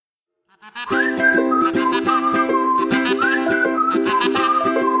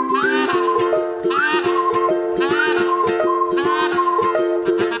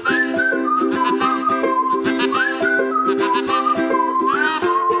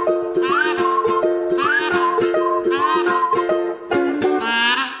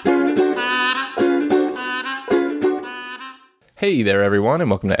Hey there, everyone, and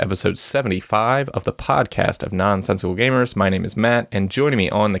welcome to episode 75 of the podcast of Nonsensical Gamers. My name is Matt, and joining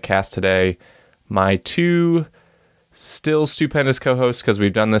me on the cast today, my two still stupendous co-hosts, because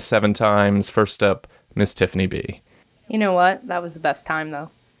we've done this 7 times. First up, Miss Tiffany B. You know what? That was the best time,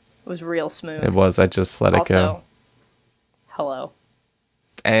 though. It was real smooth. It was. I just let it go. Hello.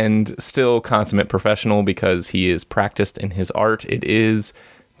 And still consummate professional, because he is practiced in his art. It is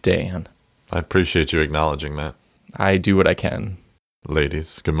Dan. I appreciate you acknowledging that. I do what I can.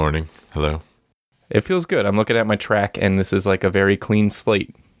 Ladies, good morning. Hello. It feels good. I'm looking at my track, and this is like a very clean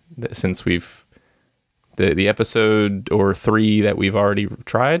slate since we've... The episode or 3 that we've already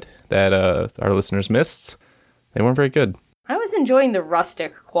tried that our listeners missed, they weren't very good. I was enjoying the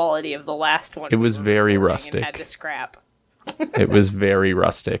rustic quality of the last one. It was very rustic. Had to scrap. It was very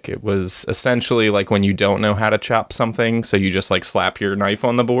rustic. It was essentially like when you don't know how to chop something, so you just like slap your knife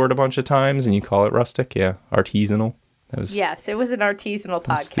on the board a bunch of times and you call it rustic. Yeah, artisanal. Yes, it was an artisanal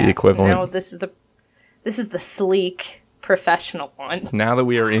podcast. The equivalent. Now this is the sleek professional one. Now that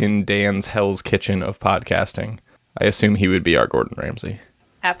we are in Dan's Hell's Kitchen of podcasting, I assume he would be our Gordon Ramsay.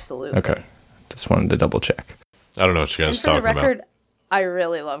 Absolutely. Okay, just wanted to double check. I don't know what you guys are talking about. For the record, I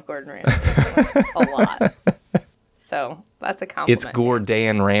really love Gordon Ramsay a lot. So that's a compliment. It's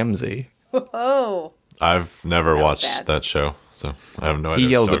Gor-Dan Ramsay. Whoa. I've never watched that show, so I have no idea.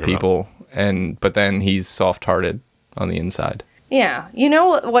 He yells at people, but then he's soft-hearted on the inside. Yeah. You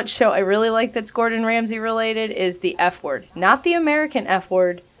know what show I really like that's Gordon Ramsay related is the F Word. Not the American F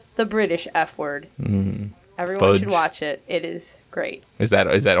Word, the British F Word. Everyone should watch it. It is great. Is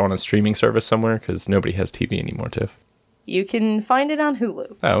that on a streaming service somewhere? Because nobody has TV anymore, Tiff. You can find it on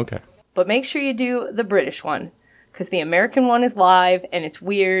Hulu. Oh, okay. But make sure you do the British one. Because the American one is live, and it's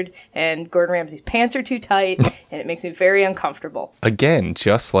weird, and Gordon Ramsay's pants are too tight, and it makes me very uncomfortable. Again,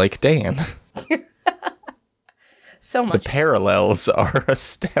 just like Dan. So much. The parallels are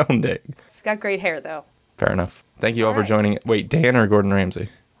astounding. He's got great hair, though. Fair enough. Thank you all for joining. Wait, Dan or Gordon Ramsay?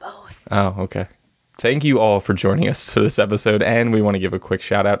 Both. Oh, okay. Thank you all for joining us for this episode, and we want to give a quick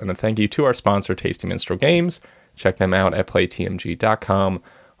shout out and a thank you to our sponsor, Tasty Minstrel Games. Check them out at playtmg.com.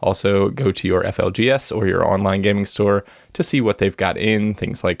 Also, go to your FLGS or your online gaming store to see what they've got in.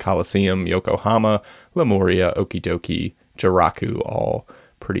 Things like Coliseum, Yokohama, Lemuria, Okie Dokie, Jiraku, all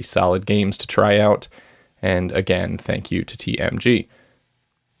pretty solid games to try out. And again, thank you to TMG.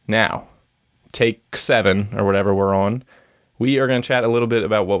 Now, take 7 or whatever we're on. We are going to chat a little bit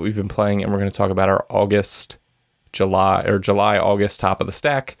about what we've been playing, and we're going to talk about our July-August top of the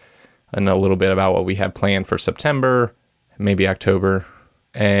stack, and a little bit about what we have planned for September, maybe October.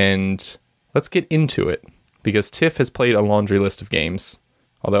 And let's get into it, because Tiff has played a laundry list of games.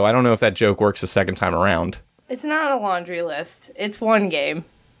 Although I don't know if that joke works a second time around. It's not a laundry list. It's one game.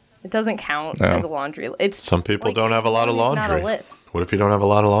 It doesn't count as a laundry list. Some people don't have a lot of laundry. It's not a list. What if you don't have a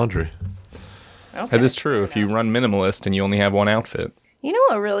lot of laundry? Okay, that is true. If you run minimalist and you only have one outfit. You know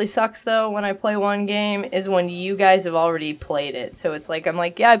what really sucks, though, when I play one game, is when you guys have already played it. So it's like, I'm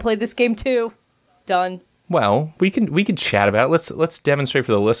like, yeah, I played this game too. Done. Well, we can chat about it. Let's demonstrate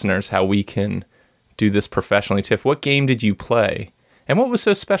for the listeners how we can do this professionally. Tiff, what game did you play? And what was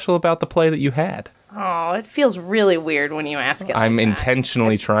so special about the play that you had? Oh, it feels really weird when you ask it. I'm like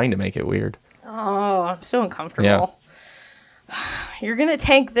intentionally trying to make it weird. Oh, I'm so uncomfortable. Yeah. You're going to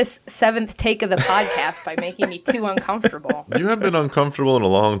tank this 7th take of the podcast by making me too uncomfortable. You have been uncomfortable in a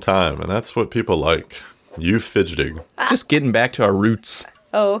long time, and that's what people like. You fidgeting. Just getting back to our roots.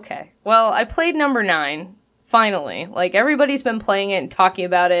 Oh, okay. Well, I played number 9. Finally. Like, everybody's been playing it and talking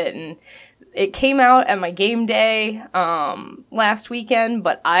about it, and it came out at my game day last weekend,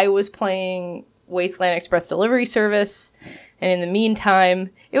 but I was playing Wasteland Express Delivery Service, and in the meantime,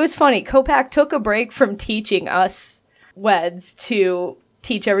 it was funny. Copac took a break from teaching us WEDs to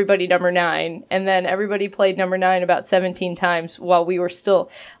teach everybody number 9, and then everybody played number 9 about 17 times while we were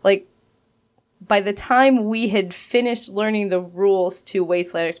still, like, by the time we had finished learning the rules to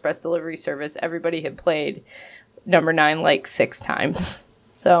Wasteland Express Delivery Service, everybody had played number 9 like 6 times.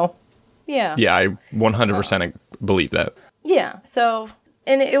 So, yeah. Yeah, I 100% believe that. Yeah, so,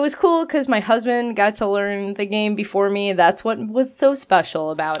 and it was cool because my husband got to learn the game before me. That's what was so special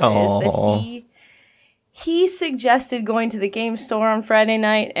about it, is that he suggested going to the game store on Friday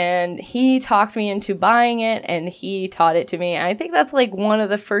night, and he talked me into buying it, and he taught it to me. I think that's like one of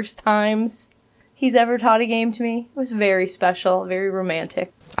the first times he's ever taught a game to me. It was very special, very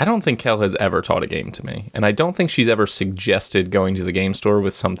romantic. I don't think Kel has ever taught a game to me, and I don't think she's ever suggested going to the game store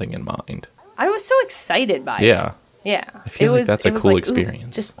with something in mind. I was so excited by it. Yeah. Yeah. I feel like that's a cool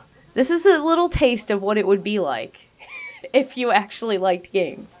experience. This is a little taste of what it would be like if you actually liked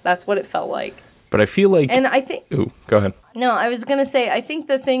games. That's what it felt like. But I feel like... And I think... Ooh, go ahead. No, I was going to say, I think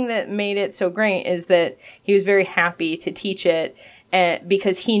the thing that made it so great is that he was very happy to teach it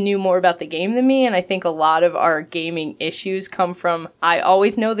because he knew more about the game than me, and I think a lot of our gaming issues come from, I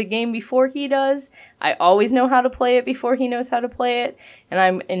always know the game before he does, I always know how to play it before he knows how to play it, and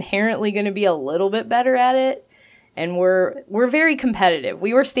I'm inherently going to be a little bit better at it, and we're very competitive.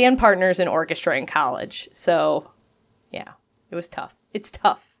 We were stand partners in orchestra in college, so yeah, it was tough. It's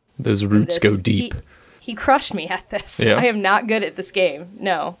tough. Those roots go deep. He crushed me at this. Yeah. I am not good at this game,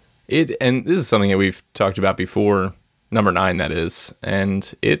 no. And this is something that we've talked about before, number 9, that is,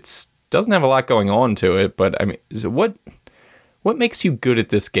 and it doesn't have a lot going on to it, but I mean, what makes you good at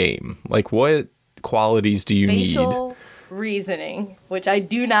this game? Like, what qualities do you need? Spatial reasoning, which I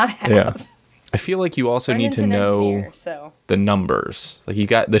do not have. Yeah. I feel like you also need to know so. the numbers. Like, you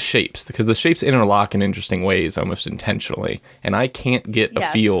got the shapes, because the shapes interlock in interesting ways, almost intentionally, and I can't get a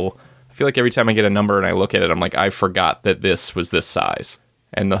feel. I feel like every time I get a number and I look at it, I'm like, I forgot that this was this size,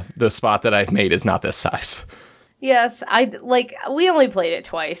 and the spot that I've made is not this size. Yes, we only played it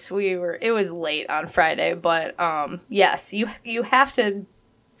twice. It was late on Friday, but yes, you have to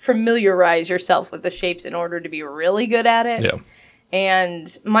familiarize yourself with the shapes in order to be really good at it. Yeah.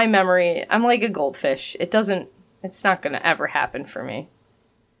 And my memory, I'm like a goldfish. It's not going to ever happen for me.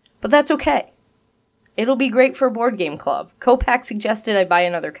 But that's okay. It'll be great for a board game club. Copac suggested I buy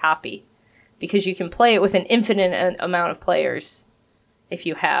another copy because you can play it with an infinite amount of players if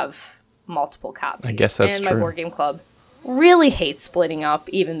you have multiple copies. I guess that's true. And my board game club really hates splitting up,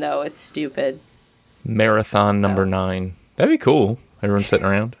 even though it's stupid. Marathon number 9. That'd be cool. Everyone sitting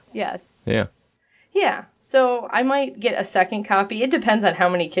around. Yes. Yeah. Yeah. So I might get a second copy. It depends on how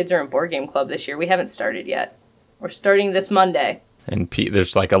many kids are in board game club this year. We haven't started yet. We're starting this Monday. And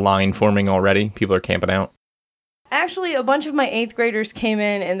there's like a line forming already. People are camping out. Actually, a bunch of my 8th graders came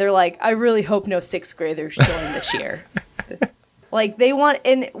in and they're like, I really hope no 6th graders join this year. Like, they want,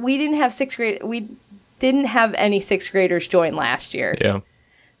 and we didn't have any 6th graders join last year. Yeah.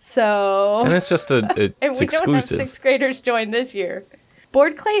 So. And it's just it's and we exclusive. don't have 6th graders join this year.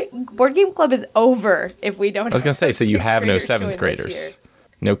 Board game club is over if we don't. I was gonna say, so you have no 7th join graders,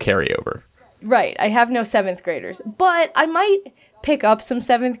 no carryover. Right, I have no 7th graders, but I might pick up some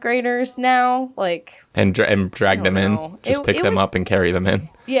 7th graders now, like. And drag them in, know. just pick them up and carry them in.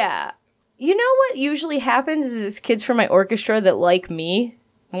 Yeah. You know what usually happens is kids from my orchestra that like me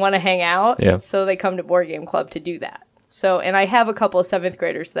want to hang out. Yeah. So they come to Board Game Club to do that. So, and I have a couple of 7th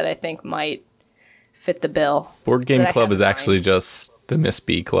graders that I think might fit the bill. Board Game Club is actually just the Miss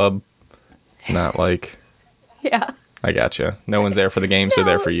B Club. It's not like... Yeah. I gotcha. No one's there for the games, they're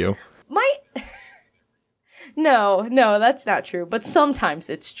there for you. No, that's not true. But sometimes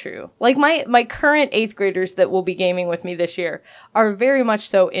it's true. Like my current 8th graders that will be gaming with me this year are very much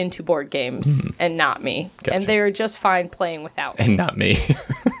so into board games and not me. Gotcha. And they're just fine playing without me. And not me.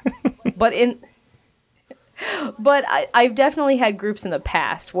 But I've definitely had groups in the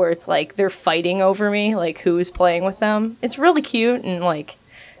past where it's like they're fighting over me, like who's playing with them. It's really cute and like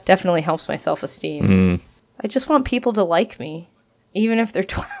definitely helps my self-esteem. I just want people to like me, even if they're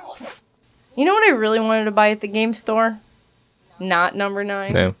 12. You know what I really wanted to buy at the game store? Not number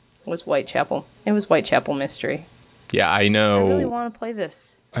 9. No. Was Whitechapel. It was Whitechapel Mystery. Yeah, I know. I really want to play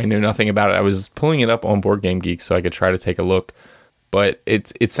this. I knew nothing about it. I was pulling it up on Board Game Geek so I could try to take a look. But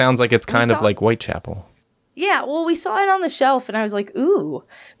it sounds like it's kind of like Whitechapel. Yeah, well, we saw it on the shelf, and I was like, ooh.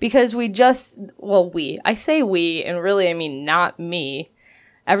 Because I say we, and really I mean not me.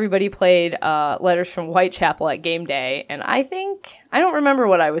 Everybody played Letters from Whitechapel at game day, and I don't remember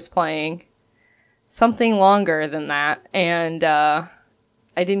what I was playing. Something longer than that, and I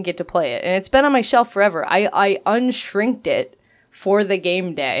didn't get to play it. And it's been on my shelf forever. I unshrinked it for the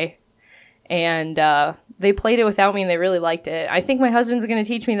game day, and they played it without me, and they really liked it. I think my husband's going to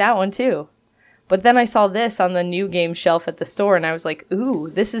teach me that one, too. But then I saw this on the new game shelf at the store, and I was like, ooh,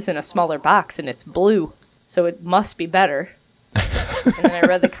 this is in a smaller box, and it's blue, so it must be better. And then I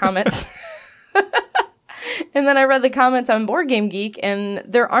read the comments. And then I read the comments on Board Game Geek, and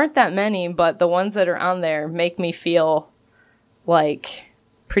there aren't that many, but the ones that are on there make me feel, like,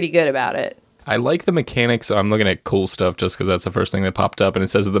 pretty good about it. I like the mechanics. I'm looking at cool stuff just because that's the first thing that popped up, and it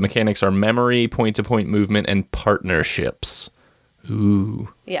says that the mechanics are memory, point-to-point movement, and partnerships. Ooh.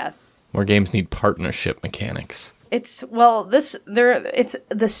 Yes. More games need partnership mechanics. It's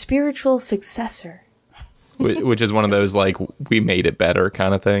the spiritual successor. Which is one of those, like, we made it better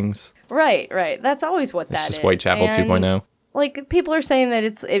kind of things. Right. That's always what that is. It's just Whitechapel 2.0. Like, people are saying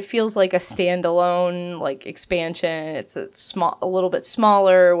that it feels like a standalone, like, expansion. It's a little bit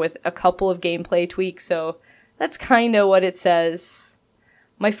smaller with a couple of gameplay tweaks, so that's kind of what it says.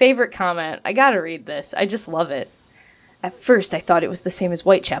 My favorite comment. I gotta read this. I just love it. At first, I thought it was the same as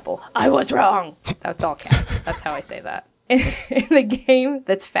Whitechapel. I was wrong. That's all caps. That's how I say that. In the game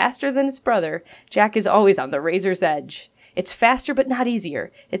that's faster than its brother, Jack is always on the razor's edge. It's faster but not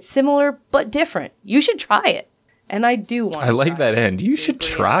easier. It's similar but different. You should try it. And I do want to I like that end. You should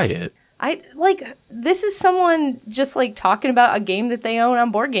try it. This is someone just like talking about a game that they own on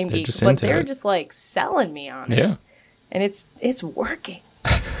Board Game Geek, but they're just like selling me on it. Yeah. And it's working.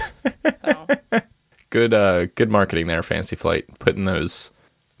 So Good marketing there, Fantasy Flight. Putting those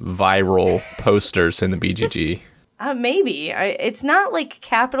viral posters in the BGG. Maybe. It's not like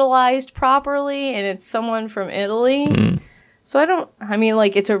capitalized properly, and it's someone from Italy. So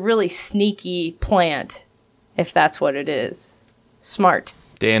it's a really sneaky plant, if that's what it is. Smart.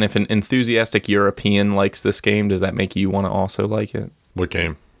 Dan, if an enthusiastic European likes this game, does that make you want to also like it? What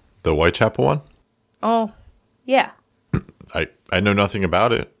game? The Whitechapel one? Oh, yeah. I know nothing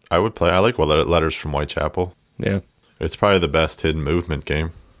about it. I would play. I like Letters from Whitechapel. Yeah. It's probably the best hidden movement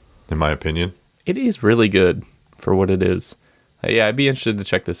game, in my opinion. It is really good for what it is. Yeah, I'd be interested to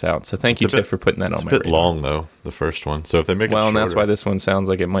check this out. So thank you, Tiff, for putting that on my radar. It's a bit long, though, the first one. So if they make it shorter... and that's why this one sounds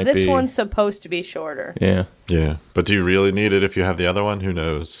like it might be... This one's supposed to be shorter. Yeah. Yeah. But do you really need it if you have the other one? Who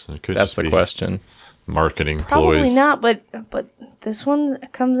knows? It could that's the question. Marketing Probably ploys. not, but this one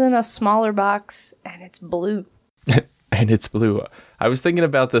comes in a smaller box, and it's blue. And it's blue. I was thinking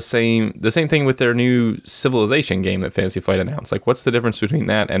about the same thing with their new Civilization game that Fantasy Flight announced. Like, what's the difference between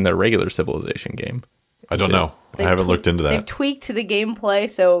that and their regular Civilization game? I don't know. I haven't looked into that. They've tweaked the gameplay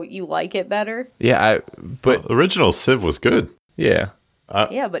so you like it better. Yeah, but the original Civ was good. Yeah.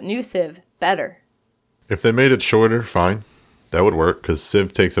 Yeah, but new Civ, better. If they made it shorter, fine. That would work, because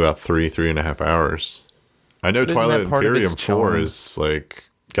Civ takes about 3.5 hours. I know Twilight Imperium 4 is, like,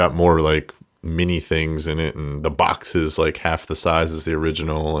 got more, like, mini things in it, and the box is, like, half the size as the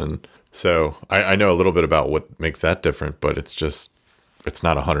original, and so I know a little bit about what makes that different, but it's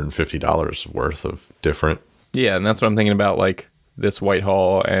not $150 worth of different. Yeah, and that's what I'm thinking about, like, this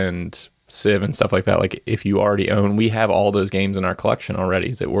Whitehall and Civ and stuff like that. Like, if you already own, we have all those games in our collection already.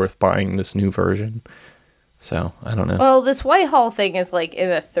 Is it worth buying this new version? So, I don't know. Well, this Whitehall thing is, like,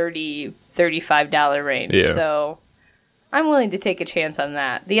 in a $35 range, yeah. So I'm willing to take a chance on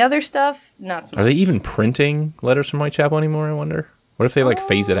that. The other stuff, not so much. Are they even printing Letters from Whitechapel anymore, I wonder? What if they, like,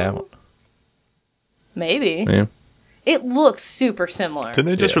 phase it out? Maybe. Yeah. It looks super similar. Didn't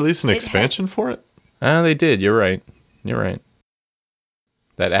they just release an expansion for it? They did. You're right.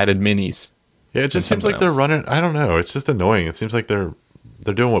 That added minis. Yeah, it just seems like they're running... I don't know. It's just annoying. It seems like they're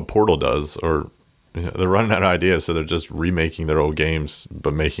doing what Portal does, or they're running out of ideas, so they're just remaking their old games,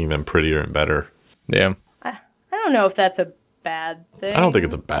 but making them prettier and better. Yeah. I don't know if that's a bad thing. I don't think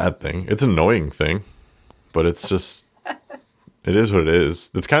it's a bad thing. It's an annoying thing, but it's just... it is what it is.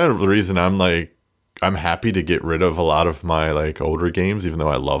 That's kind of the reason I'm happy to get rid of a lot of my, like, older games, even though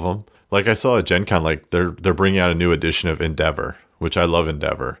I love them. Like, I saw at Gen Con, like, they're bringing out a new edition of Endeavor, which I love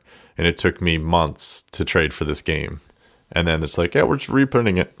Endeavor, and it took me months to trade for this game. And then it's like, yeah, we're just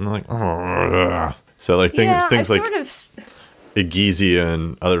reprinting it. And I'm like, oh. So, like, things like Igizia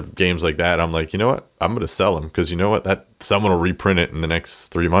and other games like that, I'm like, you know what? I'm going to sell them, because you know what? That someone will reprint it in the next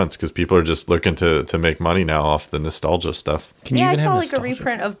 3 months, because people are just looking to make money now off the nostalgia stuff. I saw, like, a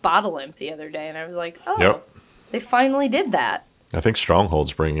reprint of Bottle Imp the other day, and I was like, oh, They finally did that. I think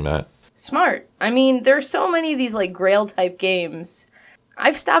Stronghold's bringing that. Smart. I mean, there's so many of these, like, Grail-type games.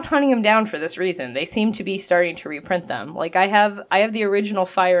 I've stopped hunting them down for this reason. They seem to be starting to reprint them. Like, I have the original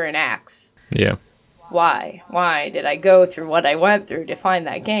Fire and Axe. Yeah. Why? Why did I go through what I went through to find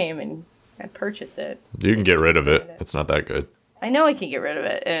that game and purchase it? You can get rid of it. It's not that good. I know I can get rid of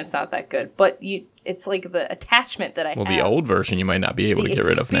it, and it's not that good. But it's like the attachment that I have. Well, the old version you might not be able to get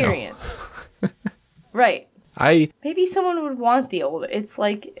rid of now. Right. Maybe someone would want the older. It's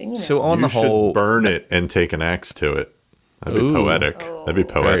like, So on the whole, should burn it and take an axe to it. That'd be poetic. Oh. That'd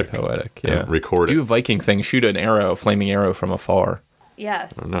be poetic. Very poetic. Yeah. Record it. Do a Viking thing. Shoot an arrow, flaming arrow from afar.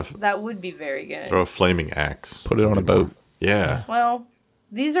 Yes, that would be very good. Throw a flaming axe. Put it on a boat. Yeah. Well,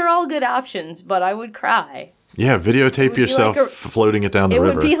 these are all good options, but I would cry. Yeah, videotape yourself like floating it down the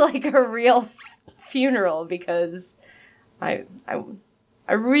river. It would be like a real funeral, because I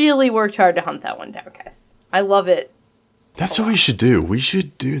really worked hard to hunt that one down, guys. I love it. That's what we should do. We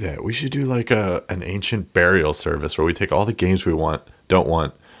should do that. We should do like an ancient burial service where we take all the games we don't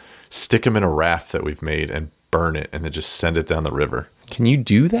want, stick them in a raft that we've made, and burn it, and then just send it down the river. Can you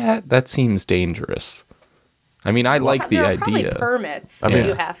do that? That seems dangerous. I mean, I like the idea. There are probably permits that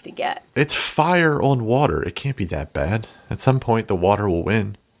you have to get. It's fire on water. It can't be that bad. At some point, the water will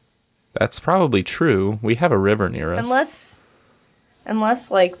win. That's probably true. We have a river near us.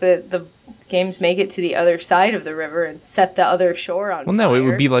 Unless, like, the games make it to the other side of the river and set the other shore on fire. Well, no, it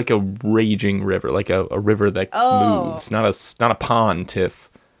would be like a raging river, like a river that moves, not a pond, Tiff.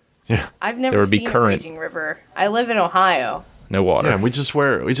 Yeah. I've never seen a raging river. I live in Ohio. No water. Yeah, we just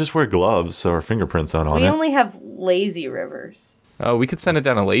wear gloves so our fingerprints aren't on it. We only have lazy rivers. Oh, we could send it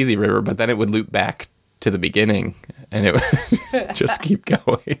down a lazy river, but then it would loop back to the beginning, and it would just keep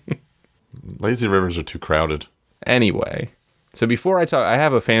going. Lazy rivers are too crowded. Anyway, so before I talk, I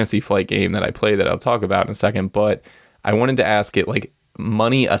have a Fantasy Flight game that I play that I'll talk about in a second, but I wanted to ask it, like,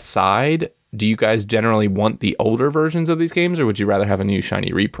 money aside, do you guys generally want the older versions of these games, or would you rather have a new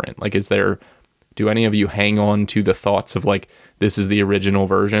shiny reprint? Like, do any of you hang on to the thoughts of, like, this is the original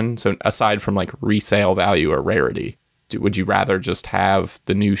version? So aside from, like, resale value or rarity, would you rather just have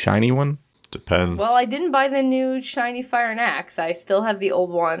the new shiny one? Depends. Well, I didn't buy the new shiny Fire and Axe. I still have the old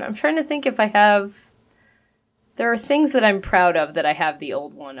one. I'm trying to think if I have... There are things that I'm proud of that I have the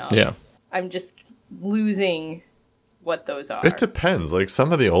old one of. Yeah. I'm just losing what those are. It depends. Like,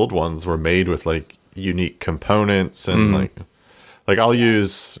 some of the old ones were made with, like, unique components and like I'll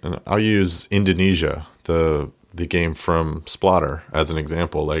use Indonesia, the game from Splotter, as an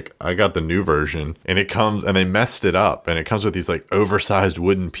example. Like, I got the new version and they messed it up, and it comes with these, like, oversized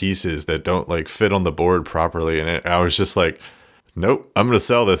wooden pieces that don't, like, fit on the board properly, and I was just like, nope, I'm going to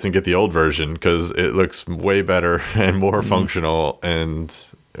sell this and get the old version because it looks way better and more functional. And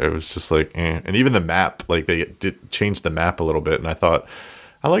it was just like, eh. And even the map, like, they did change the map a little bit, and I thought,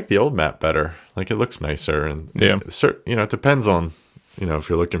 I like the old map better. Like, it looks nicer. And it depends on, if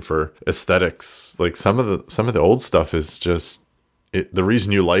you're looking for aesthetics. Like, some of the old stuff is just the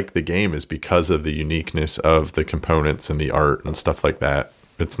reason you like the game is because of the uniqueness of the components and the art and stuff like that.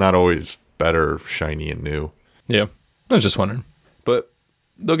 It's not always better, shiny, and new. Yeah, I was just wondering. But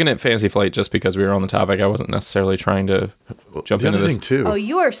looking at Fantasy Flight, just because we were on the topic, I wasn't necessarily trying to jump into this. Thing too. Oh,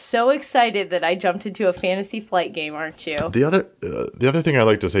 you are so excited that I jumped into a Fantasy Flight game, aren't you? The other thing I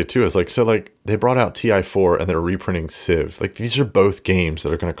like to say too is, like, so, like, they brought out TI4 and they're reprinting Civ. Like, these are both games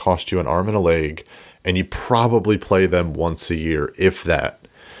that are going to cost you an arm and a leg, and you probably play them once a year, if that.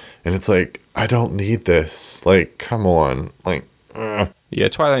 And it's like, I don't need this. Like, come on. Like, Yeah,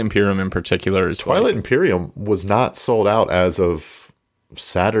 Twilight Imperium in particular is Twilight Imperium was not sold out as of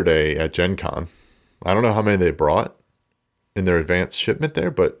Saturday at Gen Con. I don't know how many they brought in their advanced shipment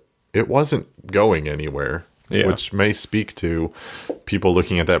there, but it wasn't going anywhere, which may speak to people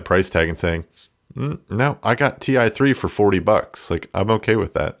looking at that price tag and saying, no, I got TI3 for $40. Like, I'm okay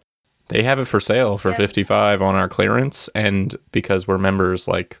with that. They have it for sale for $55 on our clearance, and because we're members,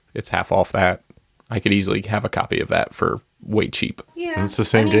 like, it's half off that. I could easily have a copy of that for way cheap. Yeah, and it's the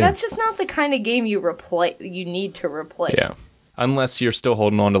same game. That's just not the kind of game you need to replace. Yeah. Unless you're still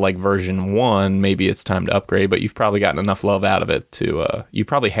holding on to, like, version 1, maybe it's time to upgrade, but you've probably gotten enough love out of it to, you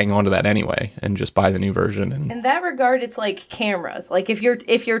probably hang on to that anyway and just buy the new version. And in that regard, it's like cameras. Like, if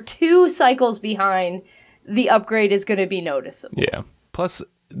you're 2 cycles behind, the upgrade is going to be noticeable. Yeah. Plus,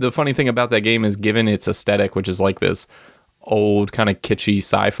 the funny thing about that game is, given its aesthetic, which is like this old kind of kitschy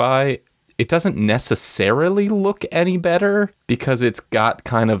sci-fi, it doesn't necessarily look any better because it's got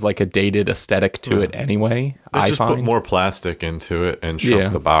kind of like a dated aesthetic to it anyway. They just put more plastic into it and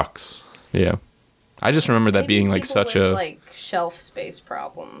shrunk the box. Yeah. I just remember that being like such a... like shelf space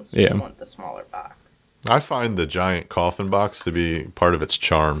problems. Yeah. Want the smaller box. I find the giant coffin box to be part of its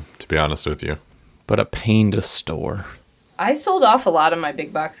charm, to be honest with you. But a pain to store. I sold off a lot of my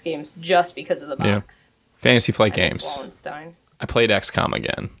big box games just because of the box. Fantasy Flight games. Wallenstein. I played XCOM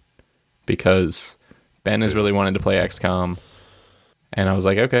again because Ben has really wanted to play XCOM. And I was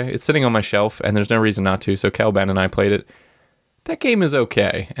like, okay, it's sitting on my shelf and there's no reason not to. So Kel, Ben, and I played it. That game is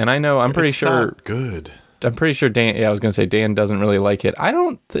okay. And I know, I'm pretty sure... Not good. I'm pretty sure Dan... Yeah, I was going to say Dan doesn't really like it. I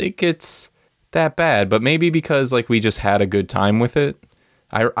don't think it's that bad, but maybe because, like, we just had a good time with it.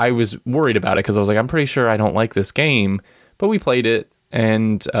 I was worried about it because I was like, I'm pretty sure I don't like this game. But we played it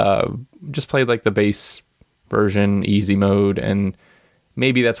and just played, like, the base version, easy mode. And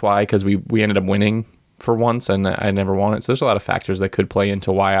maybe that's why, because we ended up winning for once and I never won it. So there's a lot of factors that could play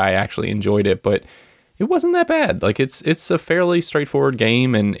into why I actually enjoyed it. But it wasn't that bad. Like, it's a fairly straightforward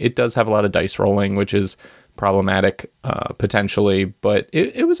game, and it does have a lot of dice rolling, which is problematic potentially, but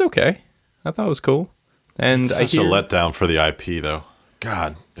it was okay. I thought it was cool. And it's such a letdown for the IP, though.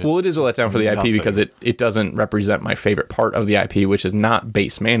 God. Well, it is a letdown for the IP because it doesn't represent my favorite part of the IP, which is not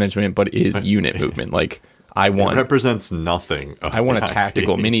base management, but is unit movement. Like, it represents nothing. I want a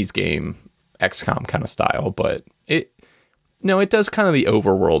tactical minis game, XCOM kind of style, but it does kind of the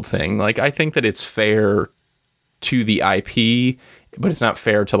overworld thing. Like, I think that it's fair to the IP, but it's not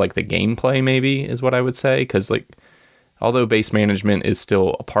fair to, like, the gameplay, maybe, is what I would say. Because, like, although base management is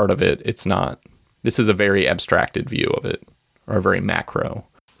still a part of it, it's not. This is a very abstracted view of it, or a very macro.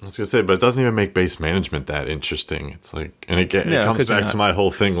 I was gonna say, but it doesn't even make base management that interesting. It's like, and it comes back to my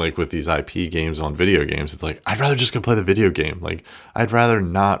whole thing, like with these IP games on video games. It's like, I'd rather just go play the video game. Like, I'd rather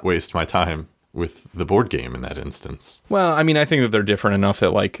not waste my time with the board game in that instance. Well, I mean, I think that they're different enough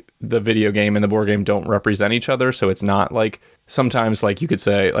that like the video game and the board game don't represent each other. So it's not like sometimes like you could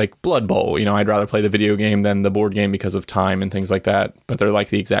say like Blood Bowl, you know, I'd rather play the video game than the board game because of time and things like that. But they're like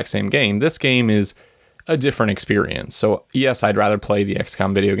the exact same game. This game is a different experience. So yes, I'd rather play the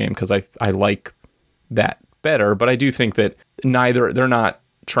XCOM video game because I like that better. But I do think that they're not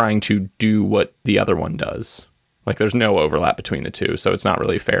trying to do what the other one does. Like there's no overlap between the two. So it's not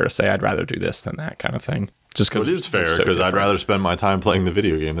really fair to say I'd rather do this than that kind of thing. Just because it is fair, because I'd rather spend my time playing the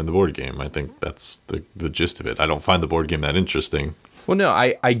video game than the board game. I think that's the gist of it. I don't find the board game that interesting. Well, no,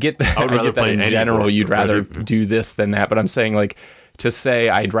 I get that. I get that in general. You'd rather do this than that. But I'm saying like, to say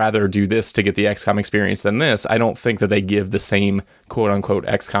I'd rather do this to get the XCOM experience than this, I don't think that they give the same quote unquote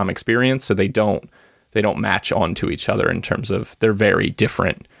XCOM experience. So they don't match onto each other in terms of they're very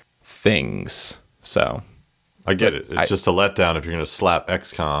different things. So I get it. It's just a letdown if you're going to slap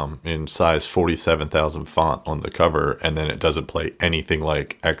XCOM in size 47,000 font on the cover and then it doesn't play anything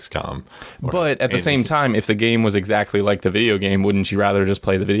like XCOM. But at the same time, if the game was exactly like the video game, wouldn't you rather just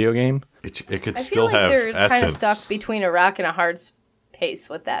play the video game? It could still have essence. They're kind of stuck between a rock and a hard pace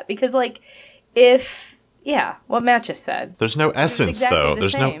with that, because like what Matt just said, there's no essence though.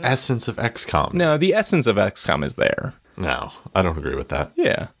 There's no essence of XCOM. No, the essence of XCOM is there. No, I don't agree with that.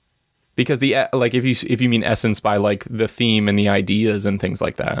 Yeah, because if you mean essence by like the theme and the ideas and things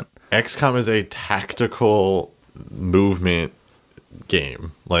like that, XCOM is a tactical movement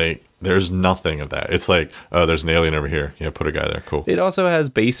game. Like there's nothing of that. It's like, oh, there's an alien over here. Yeah, put a guy there. Cool. It also has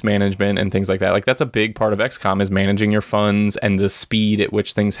base management and things like that. Like that's a big part of XCOM is managing your funds and the speed at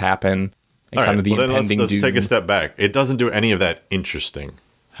which things happen. And all kind right, of the well, impending then let's take a step back. It doesn't do any of that interesting.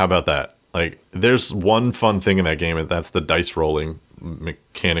 How about that? Like there's one fun thing in that game, and that's the dice rolling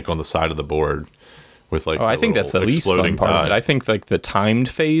mechanic on the side of the board with like. Oh, I think that's the least fun part of it. I think like the timed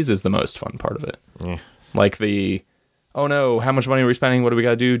phase is the most fun part of it. Yeah. Like the, oh no, how much money are we spending? What do we got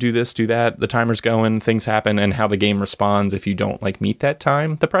to do? Do this, do that. The timer's going, things happen, and how the game responds if you don't like meet that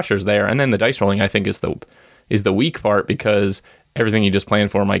time. The pressure's there, and then the dice rolling I think is the weak part, because everything you just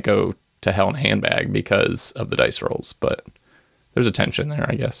planned for might go to hell in a handbag because of the dice rolls. But there's a tension there,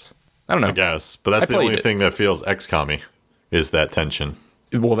 I guess. I don't know. I guess, but that's the only thing that feels XCOM-y is that tension.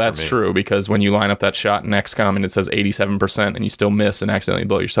 Well, that's true, because when you line up that shot in XCOM and it says 87% and you still miss and accidentally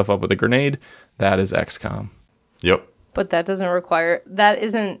blow yourself up with a grenade, that is XCOM. Yep. But that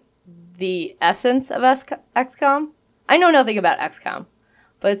isn't the essence of XCOM. I know nothing about XCOM,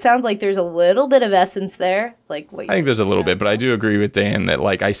 but it sounds like there's a little bit of essence there. Like what I think there's a little bit, but I do agree with Dan that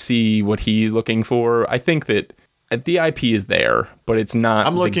like I see what he's looking for. I think that the IP is there, but it's not.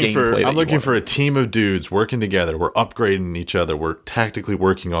 I'm looking for a team of dudes working together. We're upgrading each other. We're tactically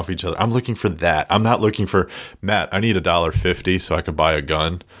working off each other. I'm looking for that. I'm not looking for Matt. I need $1.50 so I could buy a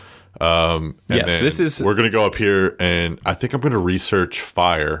gun. Yes, we're gonna go up here, and I think I'm gonna research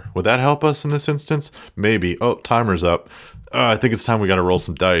fire. Would that help us in this instance? Maybe. Oh, timer's up. I think it's time we got to roll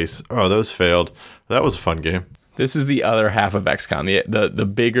some dice. Oh, those failed. That was a fun game. This is the other half of XCOM, the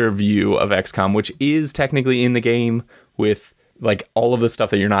bigger view of XCOM, which is technically in the game with like all of the stuff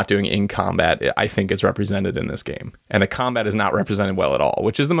that you're not doing in combat, I think is represented in this game. And the combat is not represented well at all,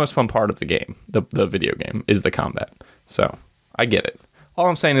 which is the most fun part of the game. The video game is the combat. So I get it. All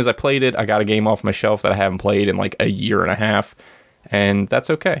I'm saying is I played it. I got a game off my shelf that I haven't played in like a year and a half, and that's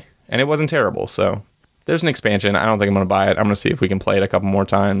okay. And it wasn't terrible. So there's an expansion. I don't think I'm going to buy it. I'm going to see if we can play it a couple more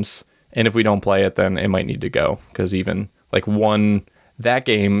times. And if we don't play it, then it might need to go. Because even like that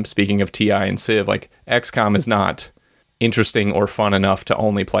game, speaking of TI and Civ, like XCOM is not interesting or fun enough to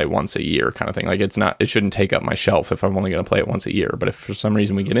only play once a year kind of thing. Like it shouldn't take up my shelf if I'm only going to play it once a year. But if for some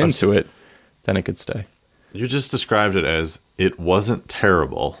reason we get into it, then it could stay. You just described it as it wasn't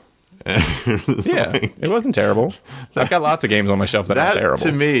terrible. It wasn't terrible. I've got lots of games on my shelf that are terrible.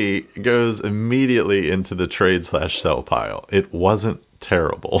 To me, goes immediately into the trade/sell pile. It wasn't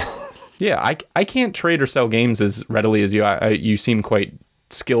terrible. Yeah, I can't trade or sell games as readily as you. You seem quite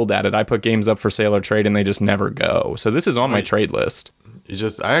skilled at it. I put games up for sale or trade and they just never go. So this is on my trade list.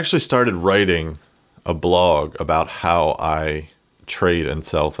 I actually started writing a blog about how I trade and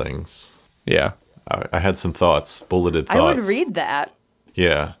sell things. Yeah. I had some thoughts, bulleted thoughts. I would read that.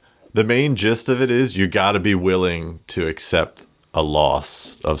 Yeah. The main gist of it is you got to be willing to accept a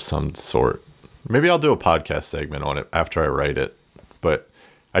loss of some sort. Maybe I'll do a podcast segment on it after I write it. But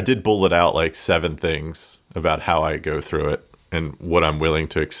I did bullet out like 7 things about how I go through it and what I'm willing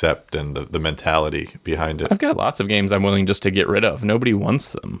to accept and the mentality behind it. I've got lots of games I'm willing just to get rid of. Nobody wants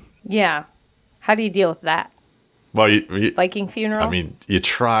them. Yeah. How do you deal with that? Well, you Viking Funeral? I mean, you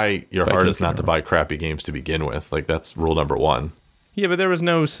try your Viking hardest not to Funeral. buy crappy games to begin with. Like, that's rule number one. Yeah, but there was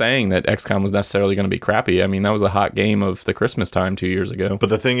no saying that XCOM was necessarily going to be crappy. I mean, that was a hot game of the Christmas time 2 years ago. But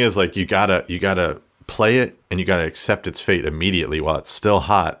the thing is, like, you gotta play it and you gotta accept its fate immediately while it's still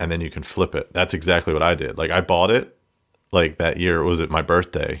hot, and then you can flip it. That's exactly what I did. Like, I bought it like that year. Was it my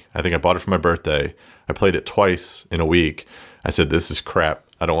birthday? I think I bought it for my birthday. I played it twice in a week. I said, "This is crap.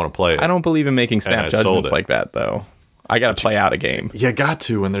 I don't want to play it." I don't believe in making And I snap sold judgments it. like that, though. I got to play out a game. You got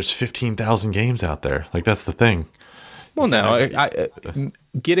to when there's 15,000 games out there. Like, that's the thing. Well, no,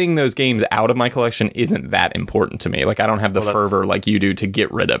 getting those games out of my collection isn't that important to me. Like, I don't have the fervor like you do to get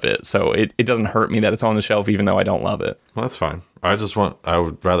rid of it. So it doesn't hurt me that it's on the shelf, even though I don't love it. Well, that's fine. I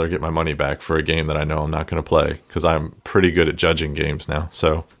would rather get my money back for a game that I know I'm not going to play, because I'm pretty good at judging games now.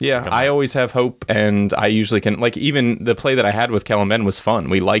 So yeah, I always have hope, and I usually can, like, even the play that I had with Kel and Ben was fun.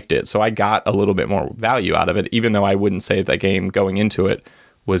 We liked it. So I got a little bit more value out of it, even though I wouldn't say that game going into it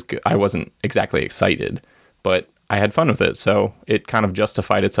was good. I wasn't exactly excited, but I had fun with it. So it kind of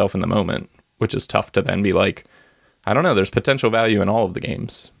justified itself in the moment, which is tough to then be like, I don't know, there's potential value in all of the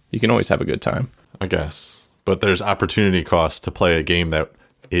games. You can always have a good time. I guess. But there's opportunity cost to play a game that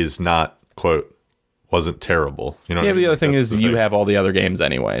is not, quote, wasn't terrible. You know what Yeah, I but mean? the other thing That's is the you thing. have all the other games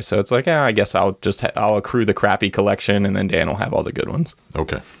anyway. So it's like, I guess I'll just I'll accrue the crappy collection, and then Dan will have all the good ones.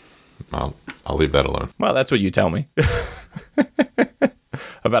 Okay. I'll leave that alone. Well, that's what you tell me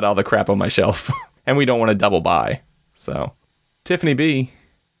about all the crap on my shelf. And we don't want to double buy. So, Tiffany B,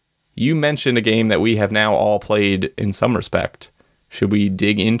 you mentioned a game that we have now all played in some respect. Should we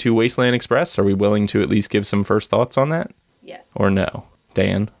dig into Wasteland Express? Are we willing to at least give some first thoughts on that? Yes. Or no?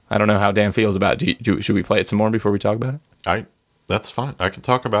 Dan? I don't know how Dan feels about it. Should we play it some more before we talk about it? That's fine. I can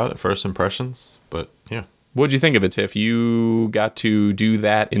talk about it, first impressions, but yeah. What'd you think of it, Tiff? You got to do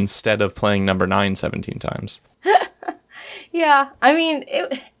that instead of playing number 9 17 times. Yeah, I mean,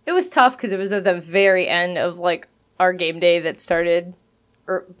 it was tough because it was at the very end of, like, our game day that started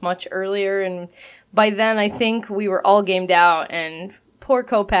much earlier, and by then I think we were all gamed out, and poor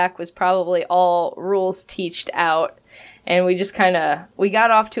Kopak was probably all rules teached out, and we just we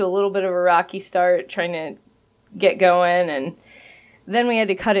got off to a little bit of a rocky start trying to get going, and then we had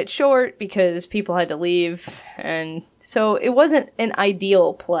to cut it short because people had to leave, and so it wasn't an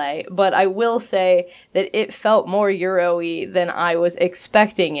ideal play, but I will say that it felt more Euro-y than I was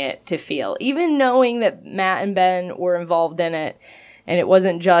expecting it to feel. Even knowing that Matt and Ben were involved in it, and it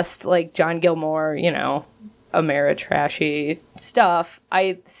wasn't just like John Gilmore, Ameritrashy stuff,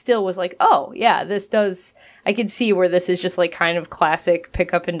 I still was like, oh, yeah, I could see where this is just like kind of classic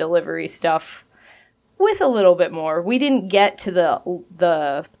pickup and delivery stuff with a little bit more. We didn't get to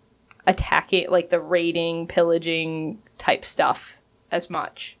the attacking, like the raiding, pillaging type stuff as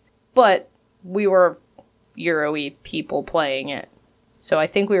much. But we were Euro-y people playing it. So I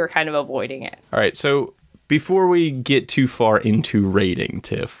think we were kind of avoiding it. All right, so before we get too far into rating,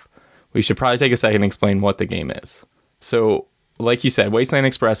 Tiff, we should probably take a second and explain what the game is. So, like you said, Wasteland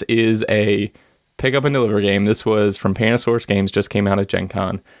Express is a pick up and deliver game. This was from Panasaurus Games, just came out at Gen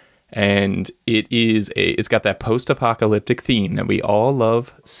Con. And it's got that post-apocalyptic theme that we all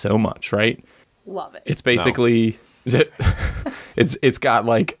love so much, right? Love it. It's basically it's got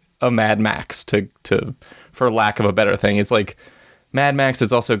like a Mad Max to for lack of a better thing. It's like Mad Max.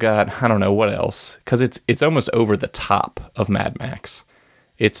 It's also got, I don't know what else, because it's almost over the top of Mad Max.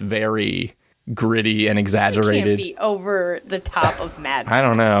 It's very gritty and exaggerated. It can't be over the top of Mad Max. I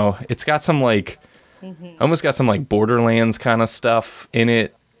don't know. It's got some like almost got some like Borderlands kind of stuff in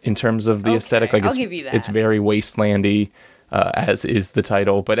it. In terms of the aesthetic, like I'll give you that. It's very wastelandy, as is the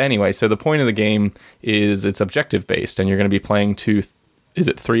title. But anyway, so the point of the game is it's objective based, and you're going to be playing is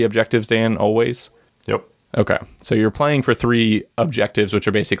it 3 objectives, Dan, always? Yep. Okay, so you're playing for 3 objectives, which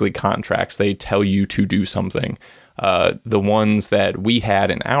are basically contracts. They tell you to do something. The ones that we had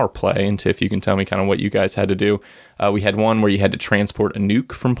in our play, and Tiff, you can tell me kind of what you guys had to do. We had one where you had to transport a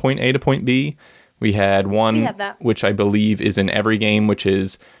nuke from point A to point B. We had one, which I believe is in every game, which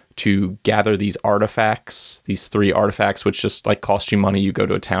is to gather these artifacts, these 3 artifacts, which just like cost you money. You go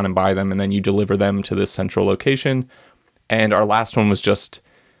to a town and buy them, and then you deliver them to this central location. And our last one was just,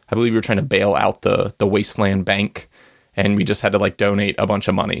 I believe we were trying to bail out the Wasteland Bank, and we just had to like donate a bunch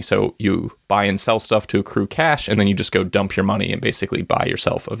of money. So you buy and sell stuff to accrue cash, and then you just go dump your money and basically buy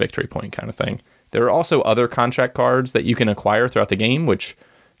yourself a victory point kind of thing. There are also other contract cards that you can acquire throughout the game, which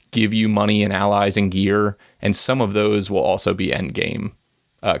give you money and allies and gear, and some of those will also be end game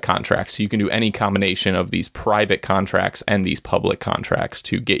contracts. So you can do any combination of these private contracts and these public contracts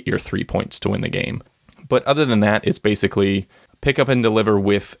to get your 3 points to win the game. But other than that, it's basically pick up and deliver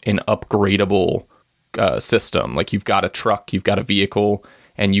with an upgradable system. Like you've got a truck, you've got a vehicle,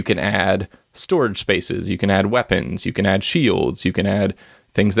 and you can add storage spaces, you can add weapons, you can add shields, you can add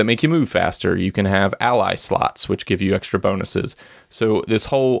things that make you move faster, you can have ally slots, which give you extra bonuses. So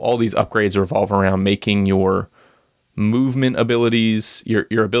all these upgrades revolve around making your movement abilities,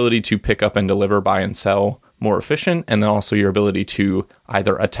 your ability to pick up and deliver, buy and sell more efficient, and then also your ability to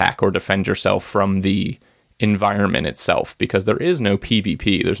either attack or defend yourself from the environment itself, because there is no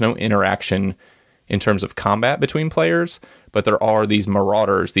PvP, there's no interaction in terms of combat between players, but there are these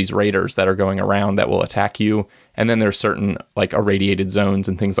marauders, these raiders that are going around that will attack you, and then there's certain like irradiated zones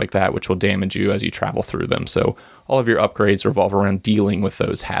and things like that which will damage you as you travel through them. So all of your upgrades revolve around dealing with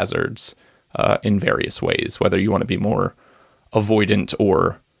those hazards in various ways, whether you want to be more avoidant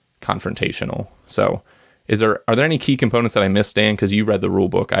or confrontational. So are there any key components that I missed, Dan? Because you read the rule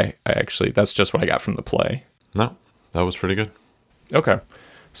book. I actually, that's just what I got from the play. No, that was pretty good. Okay.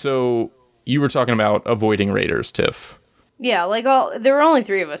 So you were talking about avoiding raiders, Tiff. Yeah, like there were only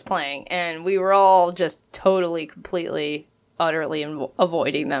 3 of us playing, and we were all just totally, completely, utterly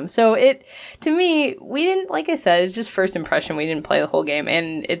avoiding them. So to me, we didn't, like I said, it's just first impression. We didn't play the whole game,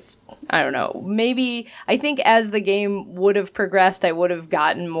 and I don't know, maybe, I think as the game would have progressed, I would have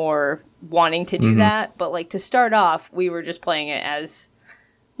gotten more wanting to do that. But like to start off, we were just playing it as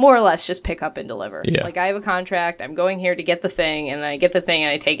more or less just pick up and deliver. Yeah. Like I have a contract, I'm going here to get the thing, and I get the thing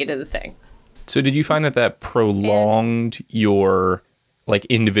and I take it to the thing. So did you find that prolonged your like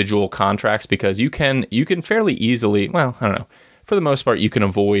individual contracts? Because you can fairly easily, well, I don't know, for the most part, you can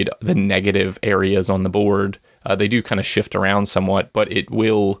avoid the negative areas on the board. They do kind of shift around somewhat, but it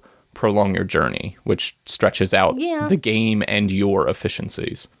will prolong your journey, which stretches out the game and your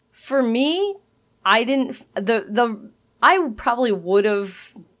efficiencies. For me, I didn't, I probably would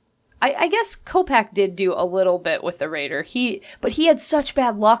have, I guess Kopak did do a little bit with the Raider. But he had such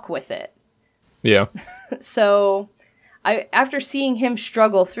bad luck with it. Yeah. So after seeing him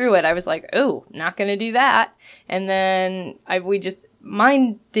struggle through it, I was like, oh, not going to do that. And then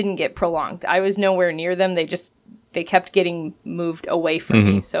mine didn't get prolonged. I was nowhere near them. They kept getting moved away from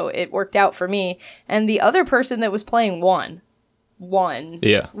me. So it worked out for me. And the other person that was playing won.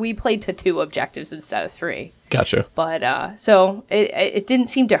 Yeah. We played to 2 objectives instead of 3. Gotcha. But so it didn't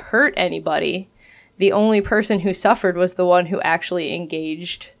seem to hurt anybody. The only person who suffered was the one who actually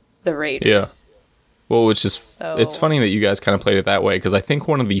engaged the Raiders. Yeah. Well, it's funny that you guys kind of played it that way, because I think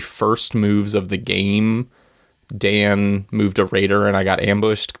one of the first moves of the game, Dan moved a Raider and I got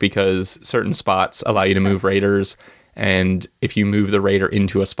ambushed, because certain spots allow you to move Raiders, and if you move the Raider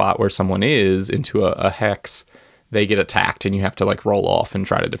into a spot where someone is, into a hex, they get attacked and you have to like roll off and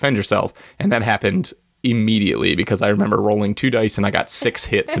try to defend yourself. And that happened immediately, because I remember rolling 2 dice and I got 6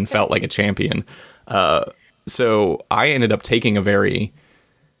 hits and felt like a champion. So I ended up taking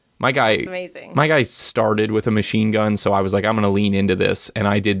my guy started with a machine gun, so I was like, I'm going to lean into this, and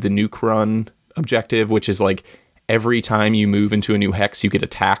I did the nuke run objective, which is like every time you move into a new hex, you get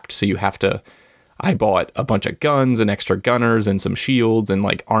attacked, so I bought a bunch of guns and extra gunners and some shields and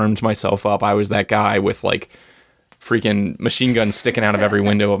like armed myself up. I was that guy with like freaking machine guns sticking out of every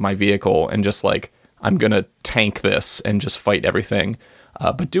window of my vehicle and just like, I'm going to tank this and just fight everything.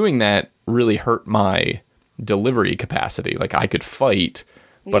 But doing that really hurt my delivery capacity. Like I could fight,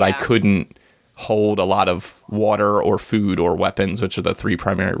 but I couldn't hold a lot of water or food or weapons, which are the 3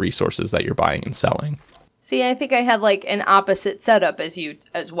 primary resources that you're buying and selling. See, I think I had like an opposite setup as you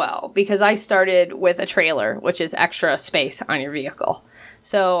as well, because I started with a trailer, which is extra space on your vehicle.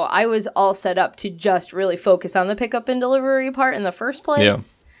 So I was all set up to just really focus on the pickup and delivery part in the first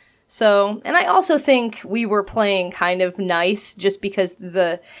place. Yeah. So, and I also think we were playing kind of nice just because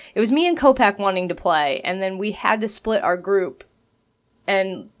it was me and Kopak wanting to play, and then we had to split our group.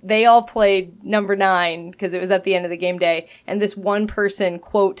 And they all played number 9 because it was at the end of the game day. And this one person,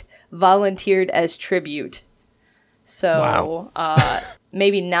 quote, volunteered as tribute. So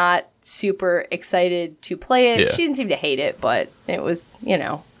maybe not super excited to play it. Yeah. She didn't seem to hate it, but it was, we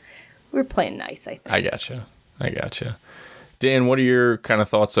were playing nice, I think. I gotcha. Dan, what are your kind of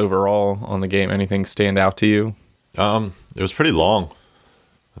thoughts overall on the game? Anything stand out to you? It was pretty long.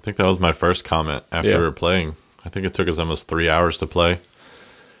 I think that was my first comment after we were playing. I think it took us almost 3 hours to play.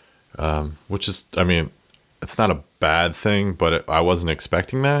 Which is, I mean, it's not a bad thing, but I wasn't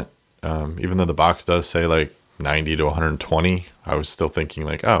expecting that. Even though the box does say like 90 to 120, I was still thinking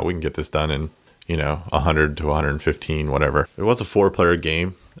like, oh, we can get this done in, 100 to 115, whatever. It was a 4-player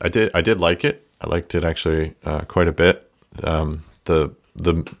game. I did like it. I liked it actually quite a bit. The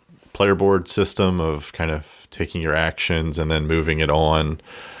the player board system of kind of taking your actions and then moving it on.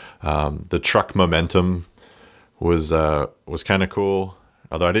 The truck momentum was kind of cool,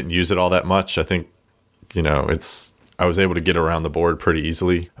 although I didn't use it all that much. I think, I was able to get around the board pretty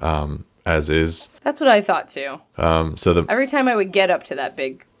easily, as is. That's what I thought too. So every time I would get up to that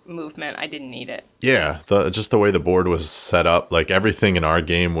big movement, I didn't need it. Yeah, just the way the board was set up, like everything in our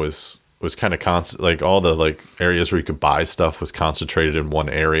game was kind of constant. Like all the like areas where you could buy stuff was concentrated in one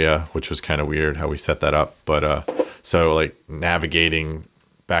area, which was kind of weird how we set that up. But so like navigating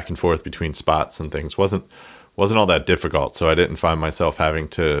back and forth between spots and things wasn't all that difficult. So I didn't find myself having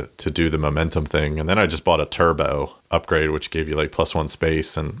to do the momentum thing. And then I just bought a turbo upgrade, which gave you like +1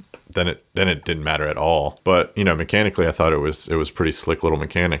 space, and then it didn't matter at all. But mechanically, I thought it was pretty slick little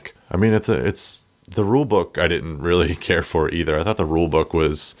mechanic. I mean, it's the rule book I didn't really care for either. I thought the rule book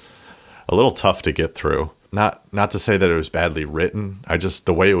was a little tough to get through. Not to say that it was badly written.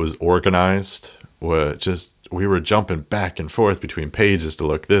 The way it was organized was just, we were jumping back and forth between pages to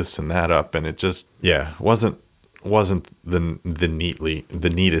look this and that up, and it just wasn't the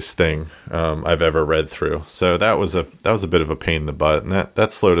neatest thing I've ever read through. So that was a bit of a pain in the butt, and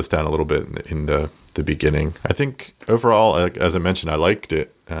that slowed us down a little bit in the beginning. I think overall, as I mentioned, I liked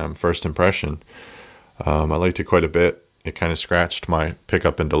it. First impression, I liked it quite a bit. It kind of scratched my pick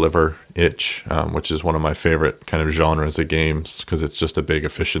up and deliver itch, which is one of my favorite kind of genres of games, because it's just a big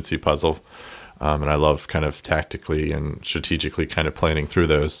efficiency puzzle. And I love kind of tactically and strategically kind of planning through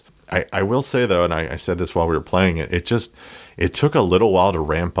those. I will say, though, and I said this while we were playing it, it took a little while to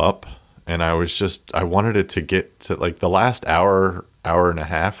ramp up. And I wanted it to get to, like, the last hour and a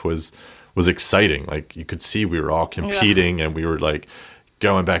half was exciting. Like, you could see we were all competing and we were, like,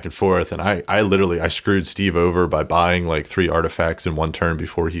 going back and forth. And I screwed Steve over by buying, like, 3 artifacts in one turn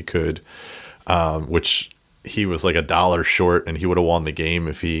before he could, which he was like $1 short, and he would have won the game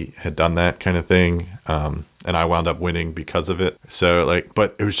if he had done that kind of thing. And I wound up winning because of it. So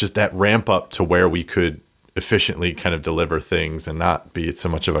but it was just that ramp up to where we could efficiently kind of deliver things and not be so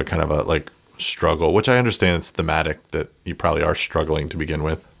much of a kind of a like struggle, which I understand it's thematic that you probably are struggling to begin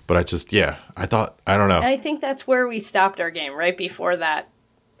with. But I don't know. I think that's where we stopped our game, right before that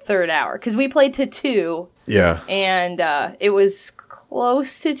 3rd hour, because we played to 2. Yeah. And it was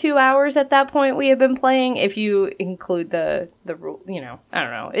close to 2 hours at that point we had been playing, if you include the rule, I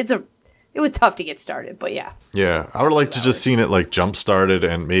don't know. It was tough to get started, but yeah. Yeah, I would like to just seen it like jump started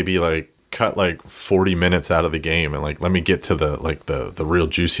and maybe like cut like 40 minutes out of the game and like let me get to the real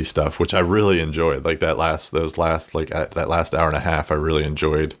juicy stuff, which I really enjoyed. Like that last hour and a half I really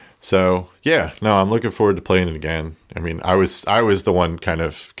enjoyed. So yeah, no, I'm looking forward to playing it again. I mean, I was the one kind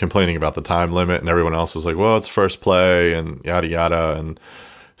of complaining about the time limit, and everyone else was like, well, it's first play and yada yada. And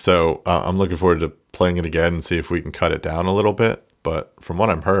so I'm looking forward to playing it again and see if we can cut it down a little bit. But from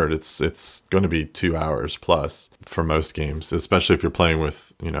what I've heard, it's going to be 2 hours plus for most games, especially if you're playing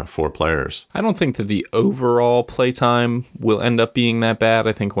with 4 players. I don't think that the overall playtime will end up being that bad.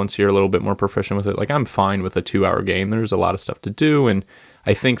 I think once you're a little bit more proficient with it, like I'm fine with a 2-hour game. There's a lot of stuff to do, and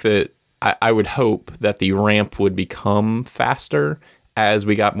I think that I would hope that the ramp would become faster as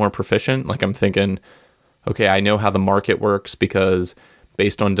we got more proficient. Like I'm thinking, okay, I know how the market works because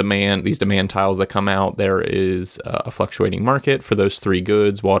based on demand, these demand tiles that come out, there is a fluctuating market for those 3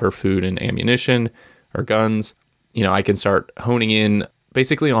 goods: water, food, and ammunition or guns. I can start honing in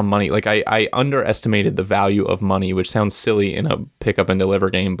basically on money. Like I underestimated the value of money, which sounds silly in a pick up and deliver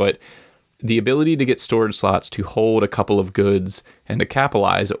game, but the ability to get storage slots to hold a couple of goods and to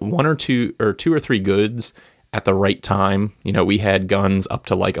capitalize 1 or 2 or 3 goods at the right time. We had guns up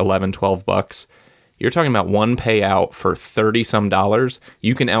to like $11-12. You're talking about one payout for $30 some.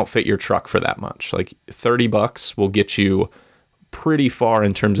 You can outfit your truck for that much. Like $30 will get you pretty far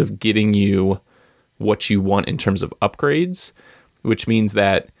in terms of getting you what you want in terms of upgrades, which means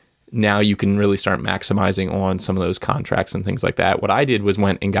that now you can really start maximizing on some of those contracts and things like that. What I did was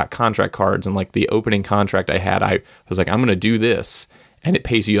went and got contract cards, and like the opening contract I had, I was like, I'm going to do this, and it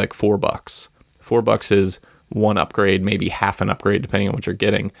pays you like $4. $4 is 1 upgrade, maybe half an upgrade, depending on what you're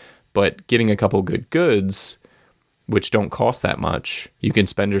getting. But getting a couple good goods, which don't cost that much, you can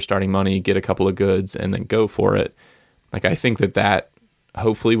spend your starting money, get a couple of goods, and then go for it. Like I think that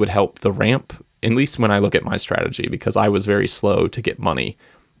hopefully would help the ramp, at least when I look at my strategy, because I was very slow to get money.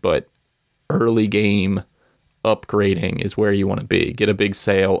 But early game upgrading is where you want to be. Get a big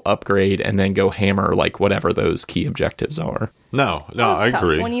sale, upgrade, and then go hammer like whatever those key objectives are. No, I tough.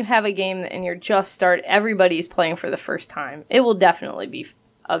 agree. When you have a game and you're just everybody's playing for the first time, it will definitely be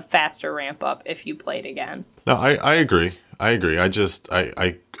a faster ramp up if you played again. No, I agree.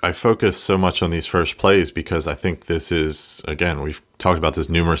 I focus so much on these first plays because I think this is, again, we've talked about this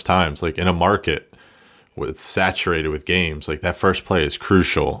numerous times, like in a market it's saturated with games, like that first play is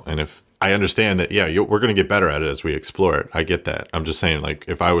crucial. And if I understand that, yeah, we're going to get better at it as we explore it. I get that. I'm just saying, like,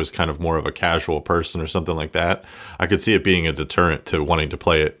 if I was kind of more of a casual person or something like that, I could see it being a deterrent to wanting to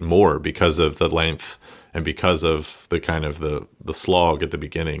play it more because of the length and because of the kind of the slog at the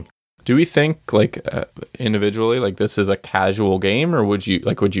beginning. Do we think, like, individually, like, this is a casual game, or would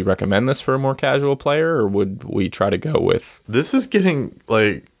you recommend this for a more casual player, or would we try to go with... This is getting,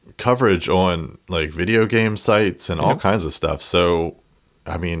 like, coverage on, like, video game sites and all kinds of stuff, so...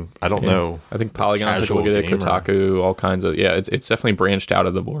 I mean, I don't know. I think Polygon took a look at it, Kotaku, all kinds of... Yeah, it's definitely branched out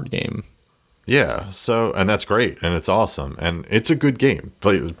of the board game. Yeah, so... And that's great, and it's awesome, and it's a good game.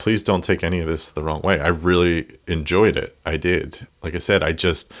 Please don't take any of this the wrong way. I really enjoyed it. I did. Like I said,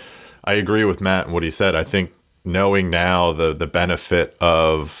 I agree with Matt and what he said. I think knowing now the benefit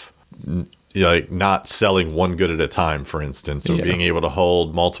of... like not selling one good at a time, for instance, or being able to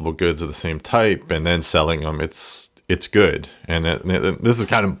hold multiple goods of the same type and then selling them, it's good. And this is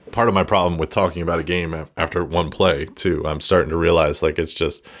kind of part of my problem with talking about a game after one play too. I'm starting to realize, like, it's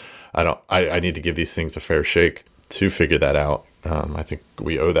just, I need to give these things a fair shake to figure that out. I think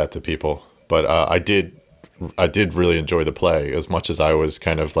we owe that to people, but I did really enjoy the play as much as I was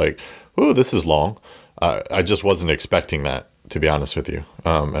kind of like, oh, this is long. I just wasn't expecting that, to be honest with you.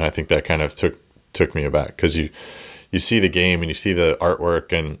 And I think that kind of took me aback because you see the game and you see the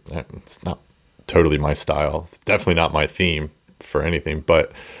artwork, and it's not totally my style. It's definitely not my theme for anything,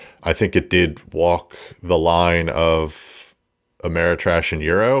 but I think it did walk the line of Ameritrash and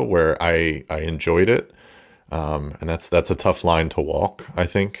Euro where I enjoyed it. And that's a tough line to walk, I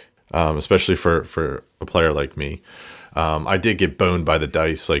think, especially for a player like me. I did get boned by the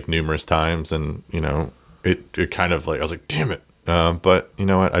dice like numerous times, and it kind of like, I was like, damn it. But you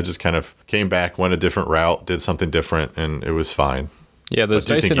know what? I just kind of came back, went a different route, did something different, and it was fine. Yeah, those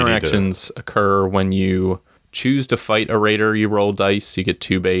dice interactions occur when you choose to fight a raider. You roll dice, you get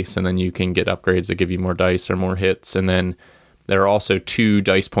 2 base, and then you can get upgrades that give you more dice or more hits. And then there are also 2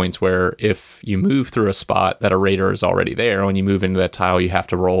 dice points where if you move through a spot that a raider is already there, when you move into that tile, you have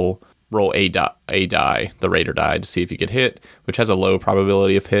to roll a die, the raider die, to see if you get hit, which has a low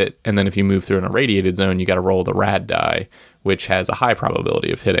probability of hit. And then if you move through an irradiated zone, you got to roll the rad die, which has a high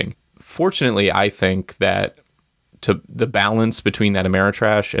probability of hitting. Fortunately, I think that the balance between that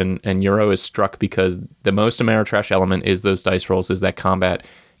Ameritrash and Euro is struck because the most Ameritrash element is those dice rolls, is that combat,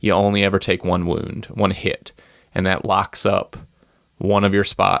 you only ever take 1 wound, 1 hit, and that locks up one of your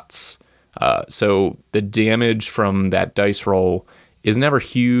spots. So the damage from that dice roll is never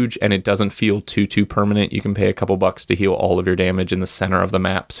huge, and it doesn't feel too permanent. You can pay a couple bucks to heal all of your damage in the center of the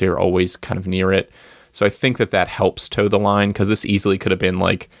map, so you're always kind of near it. So I think that helps toe the line, because this easily could have been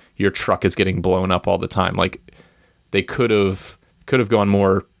like your truck is getting blown up all the time. Like, they could have gone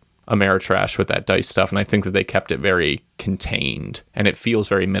more Ameritrash with that dice stuff, and I think that they kept it very contained, and it feels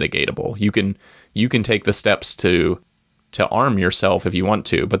very mitigatable. You can take the steps to arm yourself if you want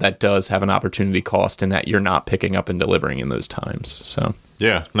to, but that does have an opportunity cost in that you're not picking up and delivering in those times. So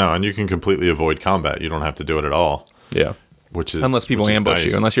yeah, no, and you can completely avoid combat. You don't have to do it at all. Yeah, unless people ambush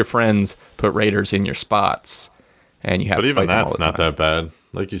you, unless your friends put raiders in your spots, and you have. But even that's not that bad.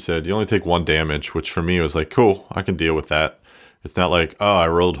 Like you said, you only take 1 damage, which for me was like, cool, I can deal with that. It's not like, oh, I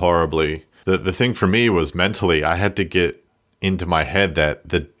rolled horribly. The thing for me was mentally, I had to get into my head that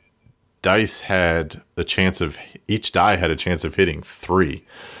the dice had a chance of, each die had a chance of hitting 3.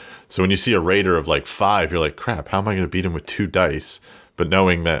 So when you see a raider of like 5, you're like, crap, how am I going to beat him with 2 dice? But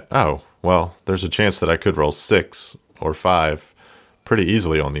knowing that, oh, well, there's a chance that I could roll 6 or 5 pretty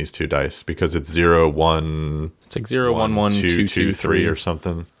easily on these 2 dice, because it's 0, 1. It's like 0, 1, 1, 2, 2, 3 or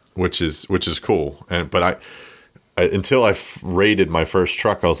something, which is cool. But I until I raided my first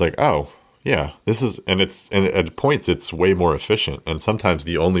truck, I was like, oh yeah, this is, and at points it's way more efficient, and sometimes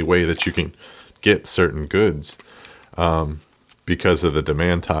the only way that you can get certain goods, because of the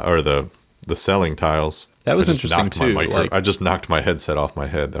demand or the selling tiles. That was interesting too. I just knocked my headset off my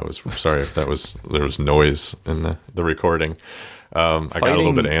head. That was, sorry if there was noise in the recording. I got a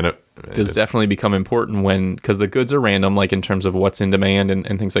little bit does definitely become important because the goods are random, like in terms of what's in demand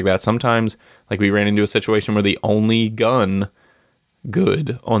and things like that. Sometimes, like, we ran into a situation where the only gun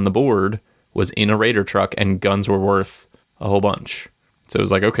good on the board was in a raider truck, and guns were worth a whole bunch. So it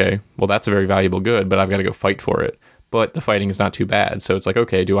was like, okay, well, that's a very valuable good, but I've got to go fight for it. But the fighting is not too bad. So it's like,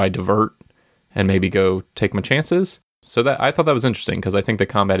 okay, do I divert and maybe go take my chances? So that, I thought that was interesting, because I think the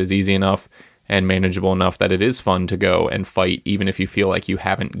combat is easy enough, and manageable enough that it is fun to go and fight, even if you feel like you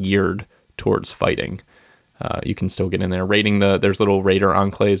haven't geared towards fighting. You can still get in there. There's little raider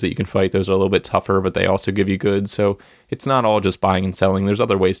enclaves that you can fight. Those are a little bit tougher, but they also give you goods. So it's not all just buying and selling. There's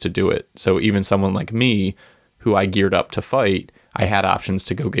other ways to do it. So even someone like me, who I geared up to fight, I had options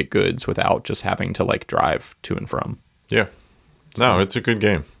to go get goods without just having to like drive to and from. Yeah. No, it's a good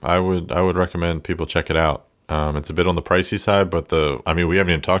game. I would recommend people check it out. It's a bit on the pricey side, but we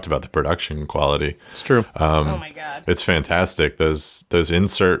haven't even talked about the production quality. It's true. Oh my God. It's fantastic. Those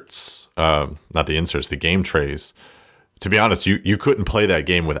inserts, not the inserts, the game trays. To be honest, you couldn't play that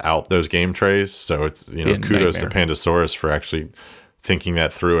game without those game trays. So it's, kudos to Pandasaurus for actually thinking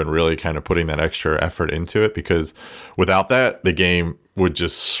that through and really kind of putting that extra effort into it, because without that, the game would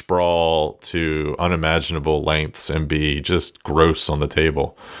just sprawl to unimaginable lengths and be just gross on the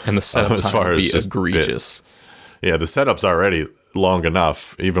table. And the setup time would be egregious. Yeah, the setup's already long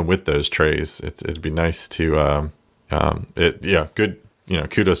enough, even with those trays. It'd be nice to, good.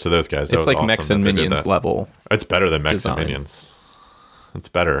 Kudos to those guys. It's like Mechs and Minions level. It's better than Mechs and Minions. It's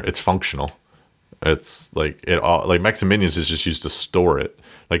better. It's functional. It's like Mechs and Minions is just used to store it.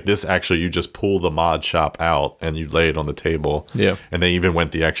 Like this, actually, you just pull the mod shop out and you lay it on the table. Yeah. And they even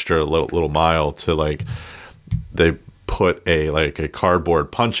went the extra little mile to they put a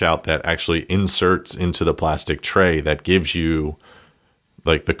cardboard punch out that actually inserts into the plastic tray that gives you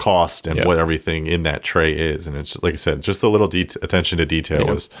like the cost and what everything in that tray is. And it's like I said, just a little attention to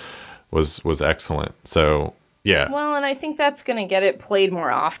detail was excellent. So yeah. Well, and I think that's going to get it played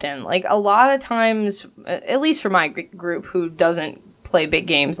more often. Like a lot of times, at least for my group who doesn't play big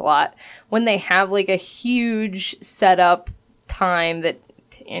games a lot, when they have like a huge setup time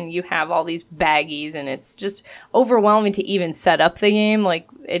and you have all these baggies and it's just overwhelming to even set up the game, like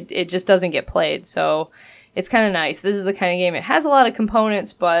it just doesn't get played. So it's kind of nice. This is the kind of game, it has a lot of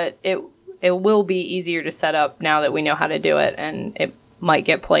components, but it will be easier to set up now that we know how to do it, and it might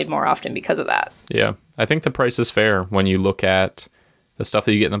get played more often because of that. Yeah, I think the price is fair when you look at the stuff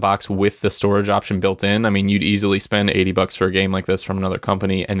that you get in the box with the storage option built in. I mean, you'd easily spend $80 for a game like this from another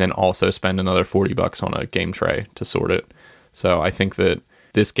company and then also spend another $40 on a game tray to sort it. So I think that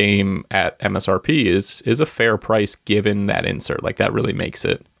this game at MSRP is a fair price given that insert. Like, that really makes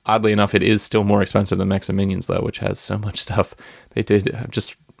it. Oddly enough, it is still more expensive than Mechs and Minions, though, which has so much stuff. They did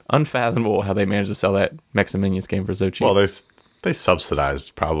just unfathomable how they managed to sell that Mechs and Minions game for so cheap. Well, they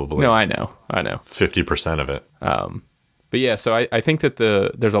subsidized probably. No, I know. 50% of it. But yeah, so I think that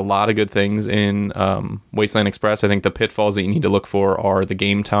there's a lot of good things in Wasteland Express. I think the pitfalls that you need to look for are the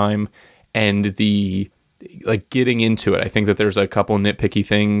game time and the getting into it. I think that there's a couple nitpicky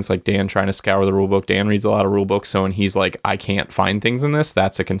things, like Dan trying to scour the rulebook. Dan reads a lot of rulebooks, so when he's like, I can't find things in this,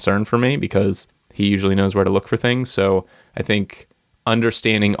 that's a concern for me because he usually knows where to look for things. So I think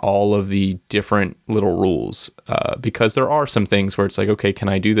understanding all of the different little rules, because there are some things where it's like, okay, can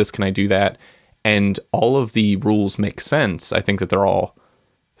I do this? Can I do that? And all of the rules make sense. I think that they're all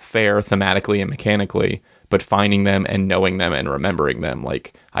fair thematically and mechanically, but finding them and knowing them and remembering them,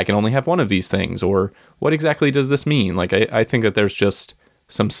 like, I can only have one of these things, or what exactly does this mean? Like, I think that there's just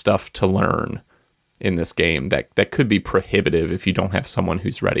some stuff to learn in this game that could be prohibitive if you don't have someone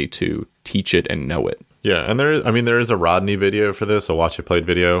who's ready to teach it and know it. Yeah, and there is a Rodney video for this, a watch it played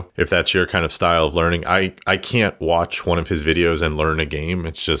video. If that's your kind of style of learning, I can't watch one of his videos and learn a game.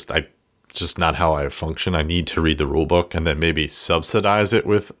 It's just not how I function. I need to read the rule book and then maybe subsidize it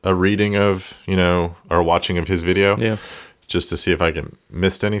with a reading of, or watching of his video. Yeah. Just to see if I can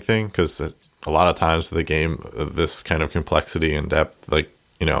missed anything, because a lot of times with a game of this kind of complexity and depth,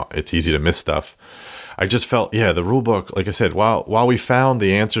 it's easy to miss stuff. I just felt, the rule book, like I said, while we found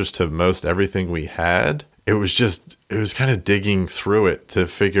the answers to most everything we had, it was kind of digging through it to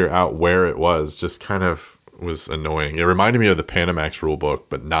figure out where it was, just kind of was annoying. It reminded me of the Panamax rule book,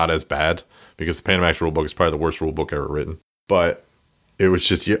 but not as bad, because the Panamax rule book is probably the worst rule book ever written. But it was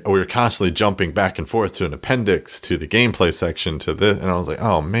just, we were constantly jumping back and forth to an appendix, to the gameplay section, to this, and I was like,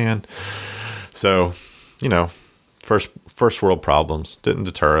 oh man. So, first world problems didn't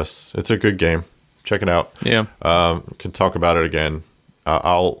deter us. It's a good game. Check it out. Yeah. Can talk about it again.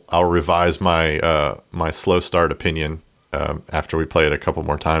 I'll revise my my slow start opinion after we play it a couple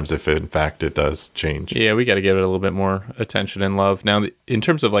more times, if in fact it does change. Yeah, we got to give it a little bit more attention and love. Now, in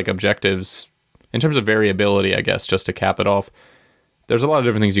terms of objectives, in terms of variability, I guess, just to cap it off, there's a lot of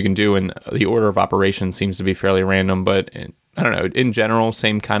different things you can do, and the order of operations seems to be fairly random, but I don't know, in general,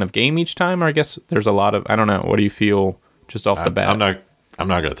 same kind of game each time, or I guess there's a lot of, I don't know, what do you feel just off the bat? I'm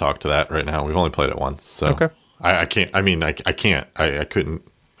not going to talk to that right now. We've only played it once, so okay. I can't. I mean, I can't. I couldn't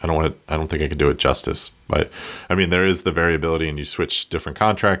I don't think I could do it justice. But I mean, there is the variability, and you switch different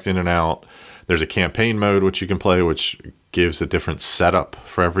contracts in and out. There's a campaign mode which you can play, which gives a different setup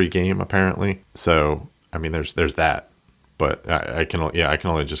for every game, apparently. So I mean, there's that. But I can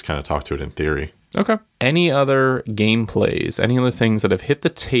only just kind of talk to it in theory. Okay. Any other gameplays? Any other things that have hit the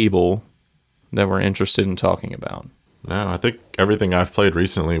table that we're interested in talking about? No, I think everything I've played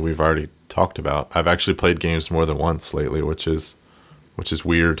recently we've already talked about. I've actually played games more than once lately, which is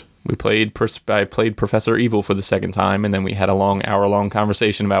weird. I played Professor Evil for the second time, and then we had a hour-long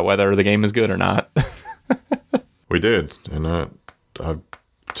conversation about whether the game is good or not. We did, and I'm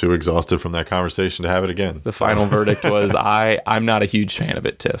too exhausted from that conversation to have it again. The final verdict was I'm not a huge fan of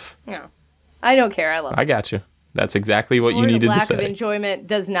it, Tiff. No, I don't care. I love it. I got you. That's exactly what you needed to say. Lack of enjoyment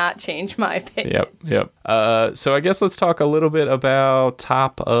does not change my opinion. Yep. So I guess let's talk a little bit about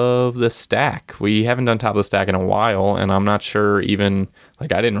top of the stack. We haven't done top of the stack in a while, and I'm not sure even, I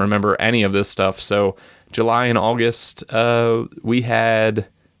didn't remember any of this stuff. So July and August, we had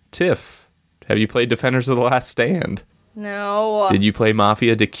Tiff. Have you played Defenders of the Last Stand? No. Did you play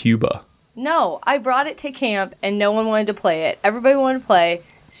Mafia de Cuba? No, I brought it to camp, and no one wanted to play it. Everybody wanted to play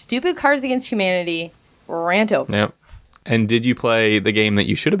stupid Cards Against Humanity. Rant over. Yep. And did you play the game that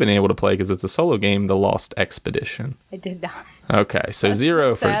you should have been able to play because it's a solo game, The Lost Expedition? I did not. Okay, so that's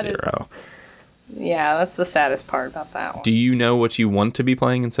 0 for 0. Yeah, that's the saddest part about that one. Do you know what you want to be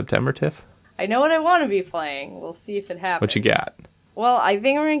playing in September, Tiff? I know what I want to be playing. We'll see if it happens. What you got? Well, I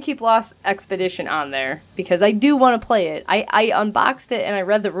think I'm going to keep Lost Expedition on there because I do want to play it. I unboxed it and I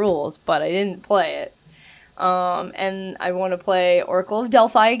read the rules, but I didn't play it. And I want to play Oracle of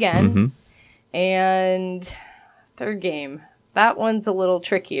Delphi again. Mm-hmm. And third game. That one's a little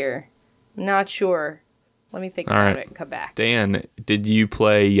trickier. I'm not sure. Let me think about it and come back. Dan, did you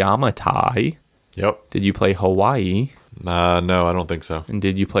play Yamatai? Yep. Did you play Hawaii? No, I don't think so. And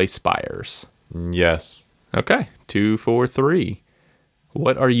did you play Spires? Yes. Okay, 2 for 3.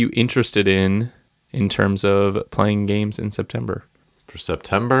 What are you interested in terms of playing games in September? For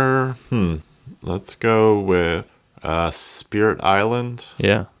September, let's go with Spirit Island.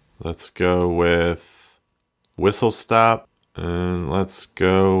 Yeah. Let's go with Whistle Stop. And let's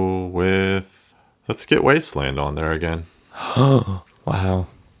get Wasteland on there again. Oh, wow.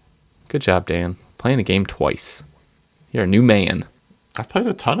 Good job, Dan. Playing a game twice. You're a new man. I've played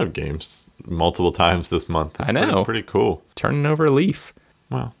a ton of games multiple times this month. I know. Pretty cool. Turning over a leaf.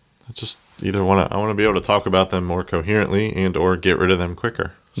 Well, I just I want to be able to talk about them more coherently and or get rid of them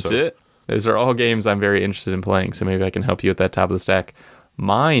quicker. That's it. Those are all games I'm very interested in playing, so maybe I can help you at that top of the stack.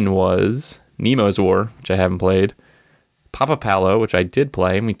 Mine was Nemo's War, which I haven't played, Papa Paolo, which I did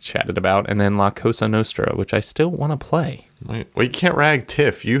play and we chatted about, and then La Cosa Nostra, which I still want to play. Wait, you can't rag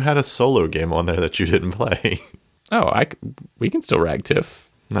Tiff. You had a solo game on there that you didn't play. Oh, we can still rag Tiff.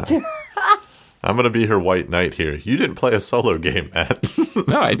 No. I'm going to be her white knight here. You didn't play a solo game, Matt.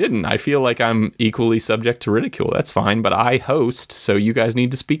 No, I didn't. I feel like I'm equally subject to ridicule. That's fine, but I host, so you guys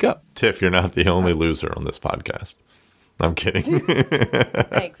need to speak up. Tiff, you're not the only loser on this podcast. I'm kidding.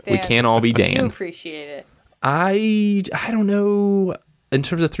 Thanks, Dan. We can't all be Dan. I do appreciate it. I don't know. In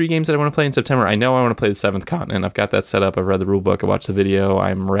terms of 3 games that I want to play in September, I know I want to play the Seventh Continent. I've got that set up. I've read the rule book. I watched the video.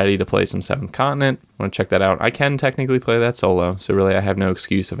 I'm ready to play some Seventh Continent. I want to check that out. I can technically play that solo, so really I have no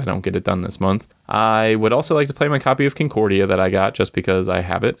excuse if I don't get it done this month. I would also like to play my copy of Concordia that I got just because I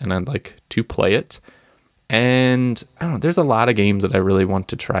have it, and I'd like to play it. And I don't know, there's a lot of games that I really want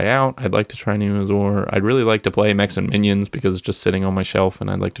to try out. I'd like to try Nemo's War. I'd really like to play Mechs and Minions because it's just sitting on my shelf,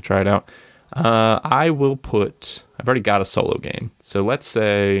 and I'd like to try it out. I've already got a solo game. So let's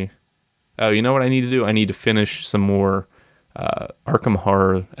say, you know what I need to do? I need to finish some more Arkham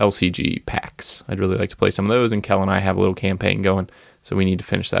Horror LCG packs. I'd really like to play some of those, and Kel and I have a little campaign going, so we need to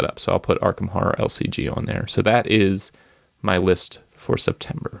finish that up. So I'll put Arkham Horror LCG on there. So that is my list for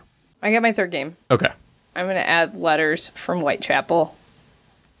September. I got my third game. Okay. I'm going to add Letters from Whitechapel.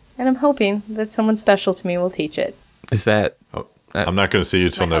 And I'm hoping that someone special to me will teach it. Is that... I'm not going to see you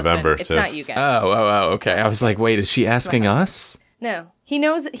till November. It's not you guys. Oh, okay. I was like, wait, is she asking us? No. He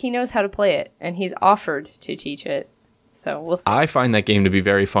knows how to play it, and he's offered to teach it. So we'll see. I find that game to be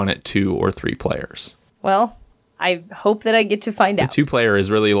very fun at 2 or 3 players. Well, I hope that I get to find out. The 2-player is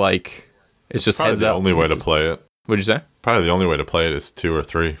really like... It's just probably heads the up. only way to play it. What'd you say? Probably the only way to play it is 2 or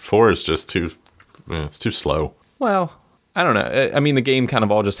 3. 4 is just too... It's too slow. Well, I don't know. I mean, the game kind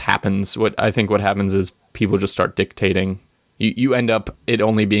of all just happens. What happens is people just start dictating. You end up it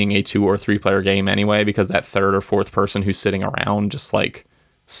only being a 2 or 3 player game anyway, because that third or fourth person who's sitting around just like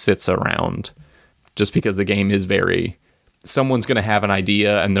sits around, just because the game is very... Someone's going to have an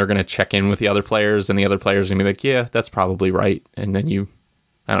idea and they're going to check in with the other players, and the other players are going to be like, yeah, that's probably right. And then you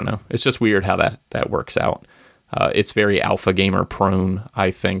I don't know. It's just weird how that works out. It's very alpha gamer prone,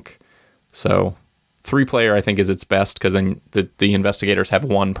 I think. So 3-player, I think, is its best because then the investigators have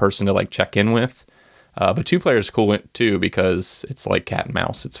one person to like check in with. But 2-player is cool too because it's like cat and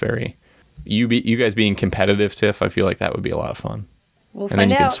mouse. It's very you guys being competitive, Tiff. I feel like that would be a lot of fun. We'll and then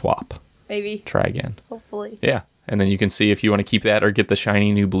find you out. can swap. Maybe. Try again. Hopefully. Yeah. And then you can see if you want to keep that or get the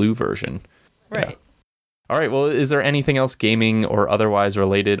shiny new blue version. Right. Yeah. All right. Well, is there anything else gaming or otherwise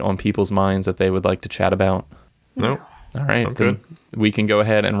related on people's minds that they would like to chat about? No. All right. I'm good. We can go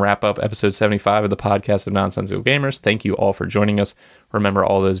ahead and wrap up episode 75 of the podcast of Nonsensical Gamers. Thank you all for joining us. Remember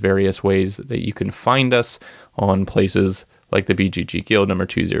all those various ways that you can find us on places like the BGG Guild number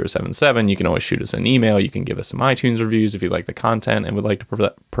 2077. You can always shoot us an email. You can give us some iTunes reviews if you like the content and would like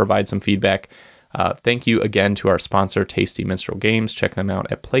to provide some feedback. Thank you again to our sponsor, Tasty Minstrel Games. Check them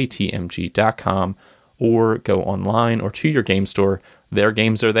out at playtmg.com or go online or to your game store. Their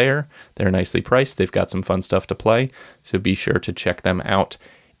games are there. They're nicely priced. They've got some fun stuff to play, so be sure to check them out.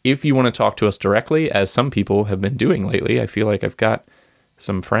 If you want to talk to us directly, as some people have been doing lately, I feel like I've got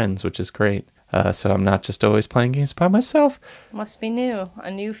some friends, which is great. So I'm not just always playing games by myself. Must be new.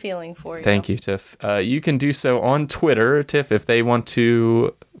 A new feeling for you. Thank you, Tiff. You can do so on Twitter, Tiff, if they want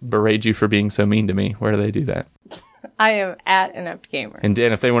to berate you for being so mean to me. Where do they do that? I am at Inept Gamer. And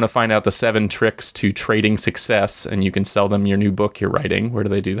Dan, if they want to find out the 7 tricks to trading success and you can sell them your new book you're writing, where do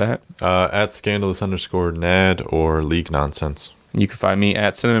they do that? At scandalous_nad or League Nonsense. You can find me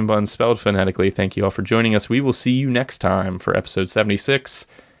at Cinnamon Buns, spelled phonetically. Thank you all for joining us. We will see you next time for episode 76.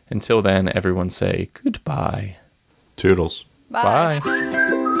 Until then, everyone say goodbye. Toodles. Bye.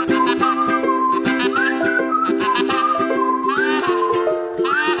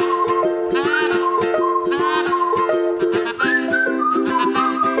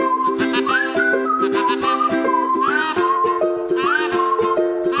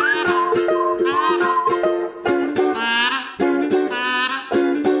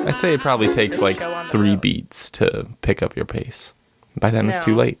 I'd say it probably takes like Show on the 3 road. beats to pick up your pace. By then, it's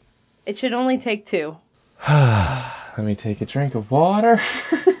too No. late. It should only take 2. Let me take a drink of water.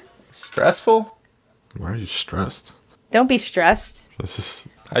 Stressful? Why are you stressed? Don't be stressed. This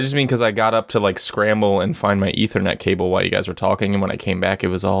is... I just mean because I got up to like scramble and find my Ethernet cable while you guys were talking, and when I came back, it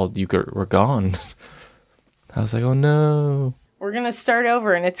was all were gone. I was like, oh no. We're going to start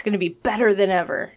over and it's going to be better than ever.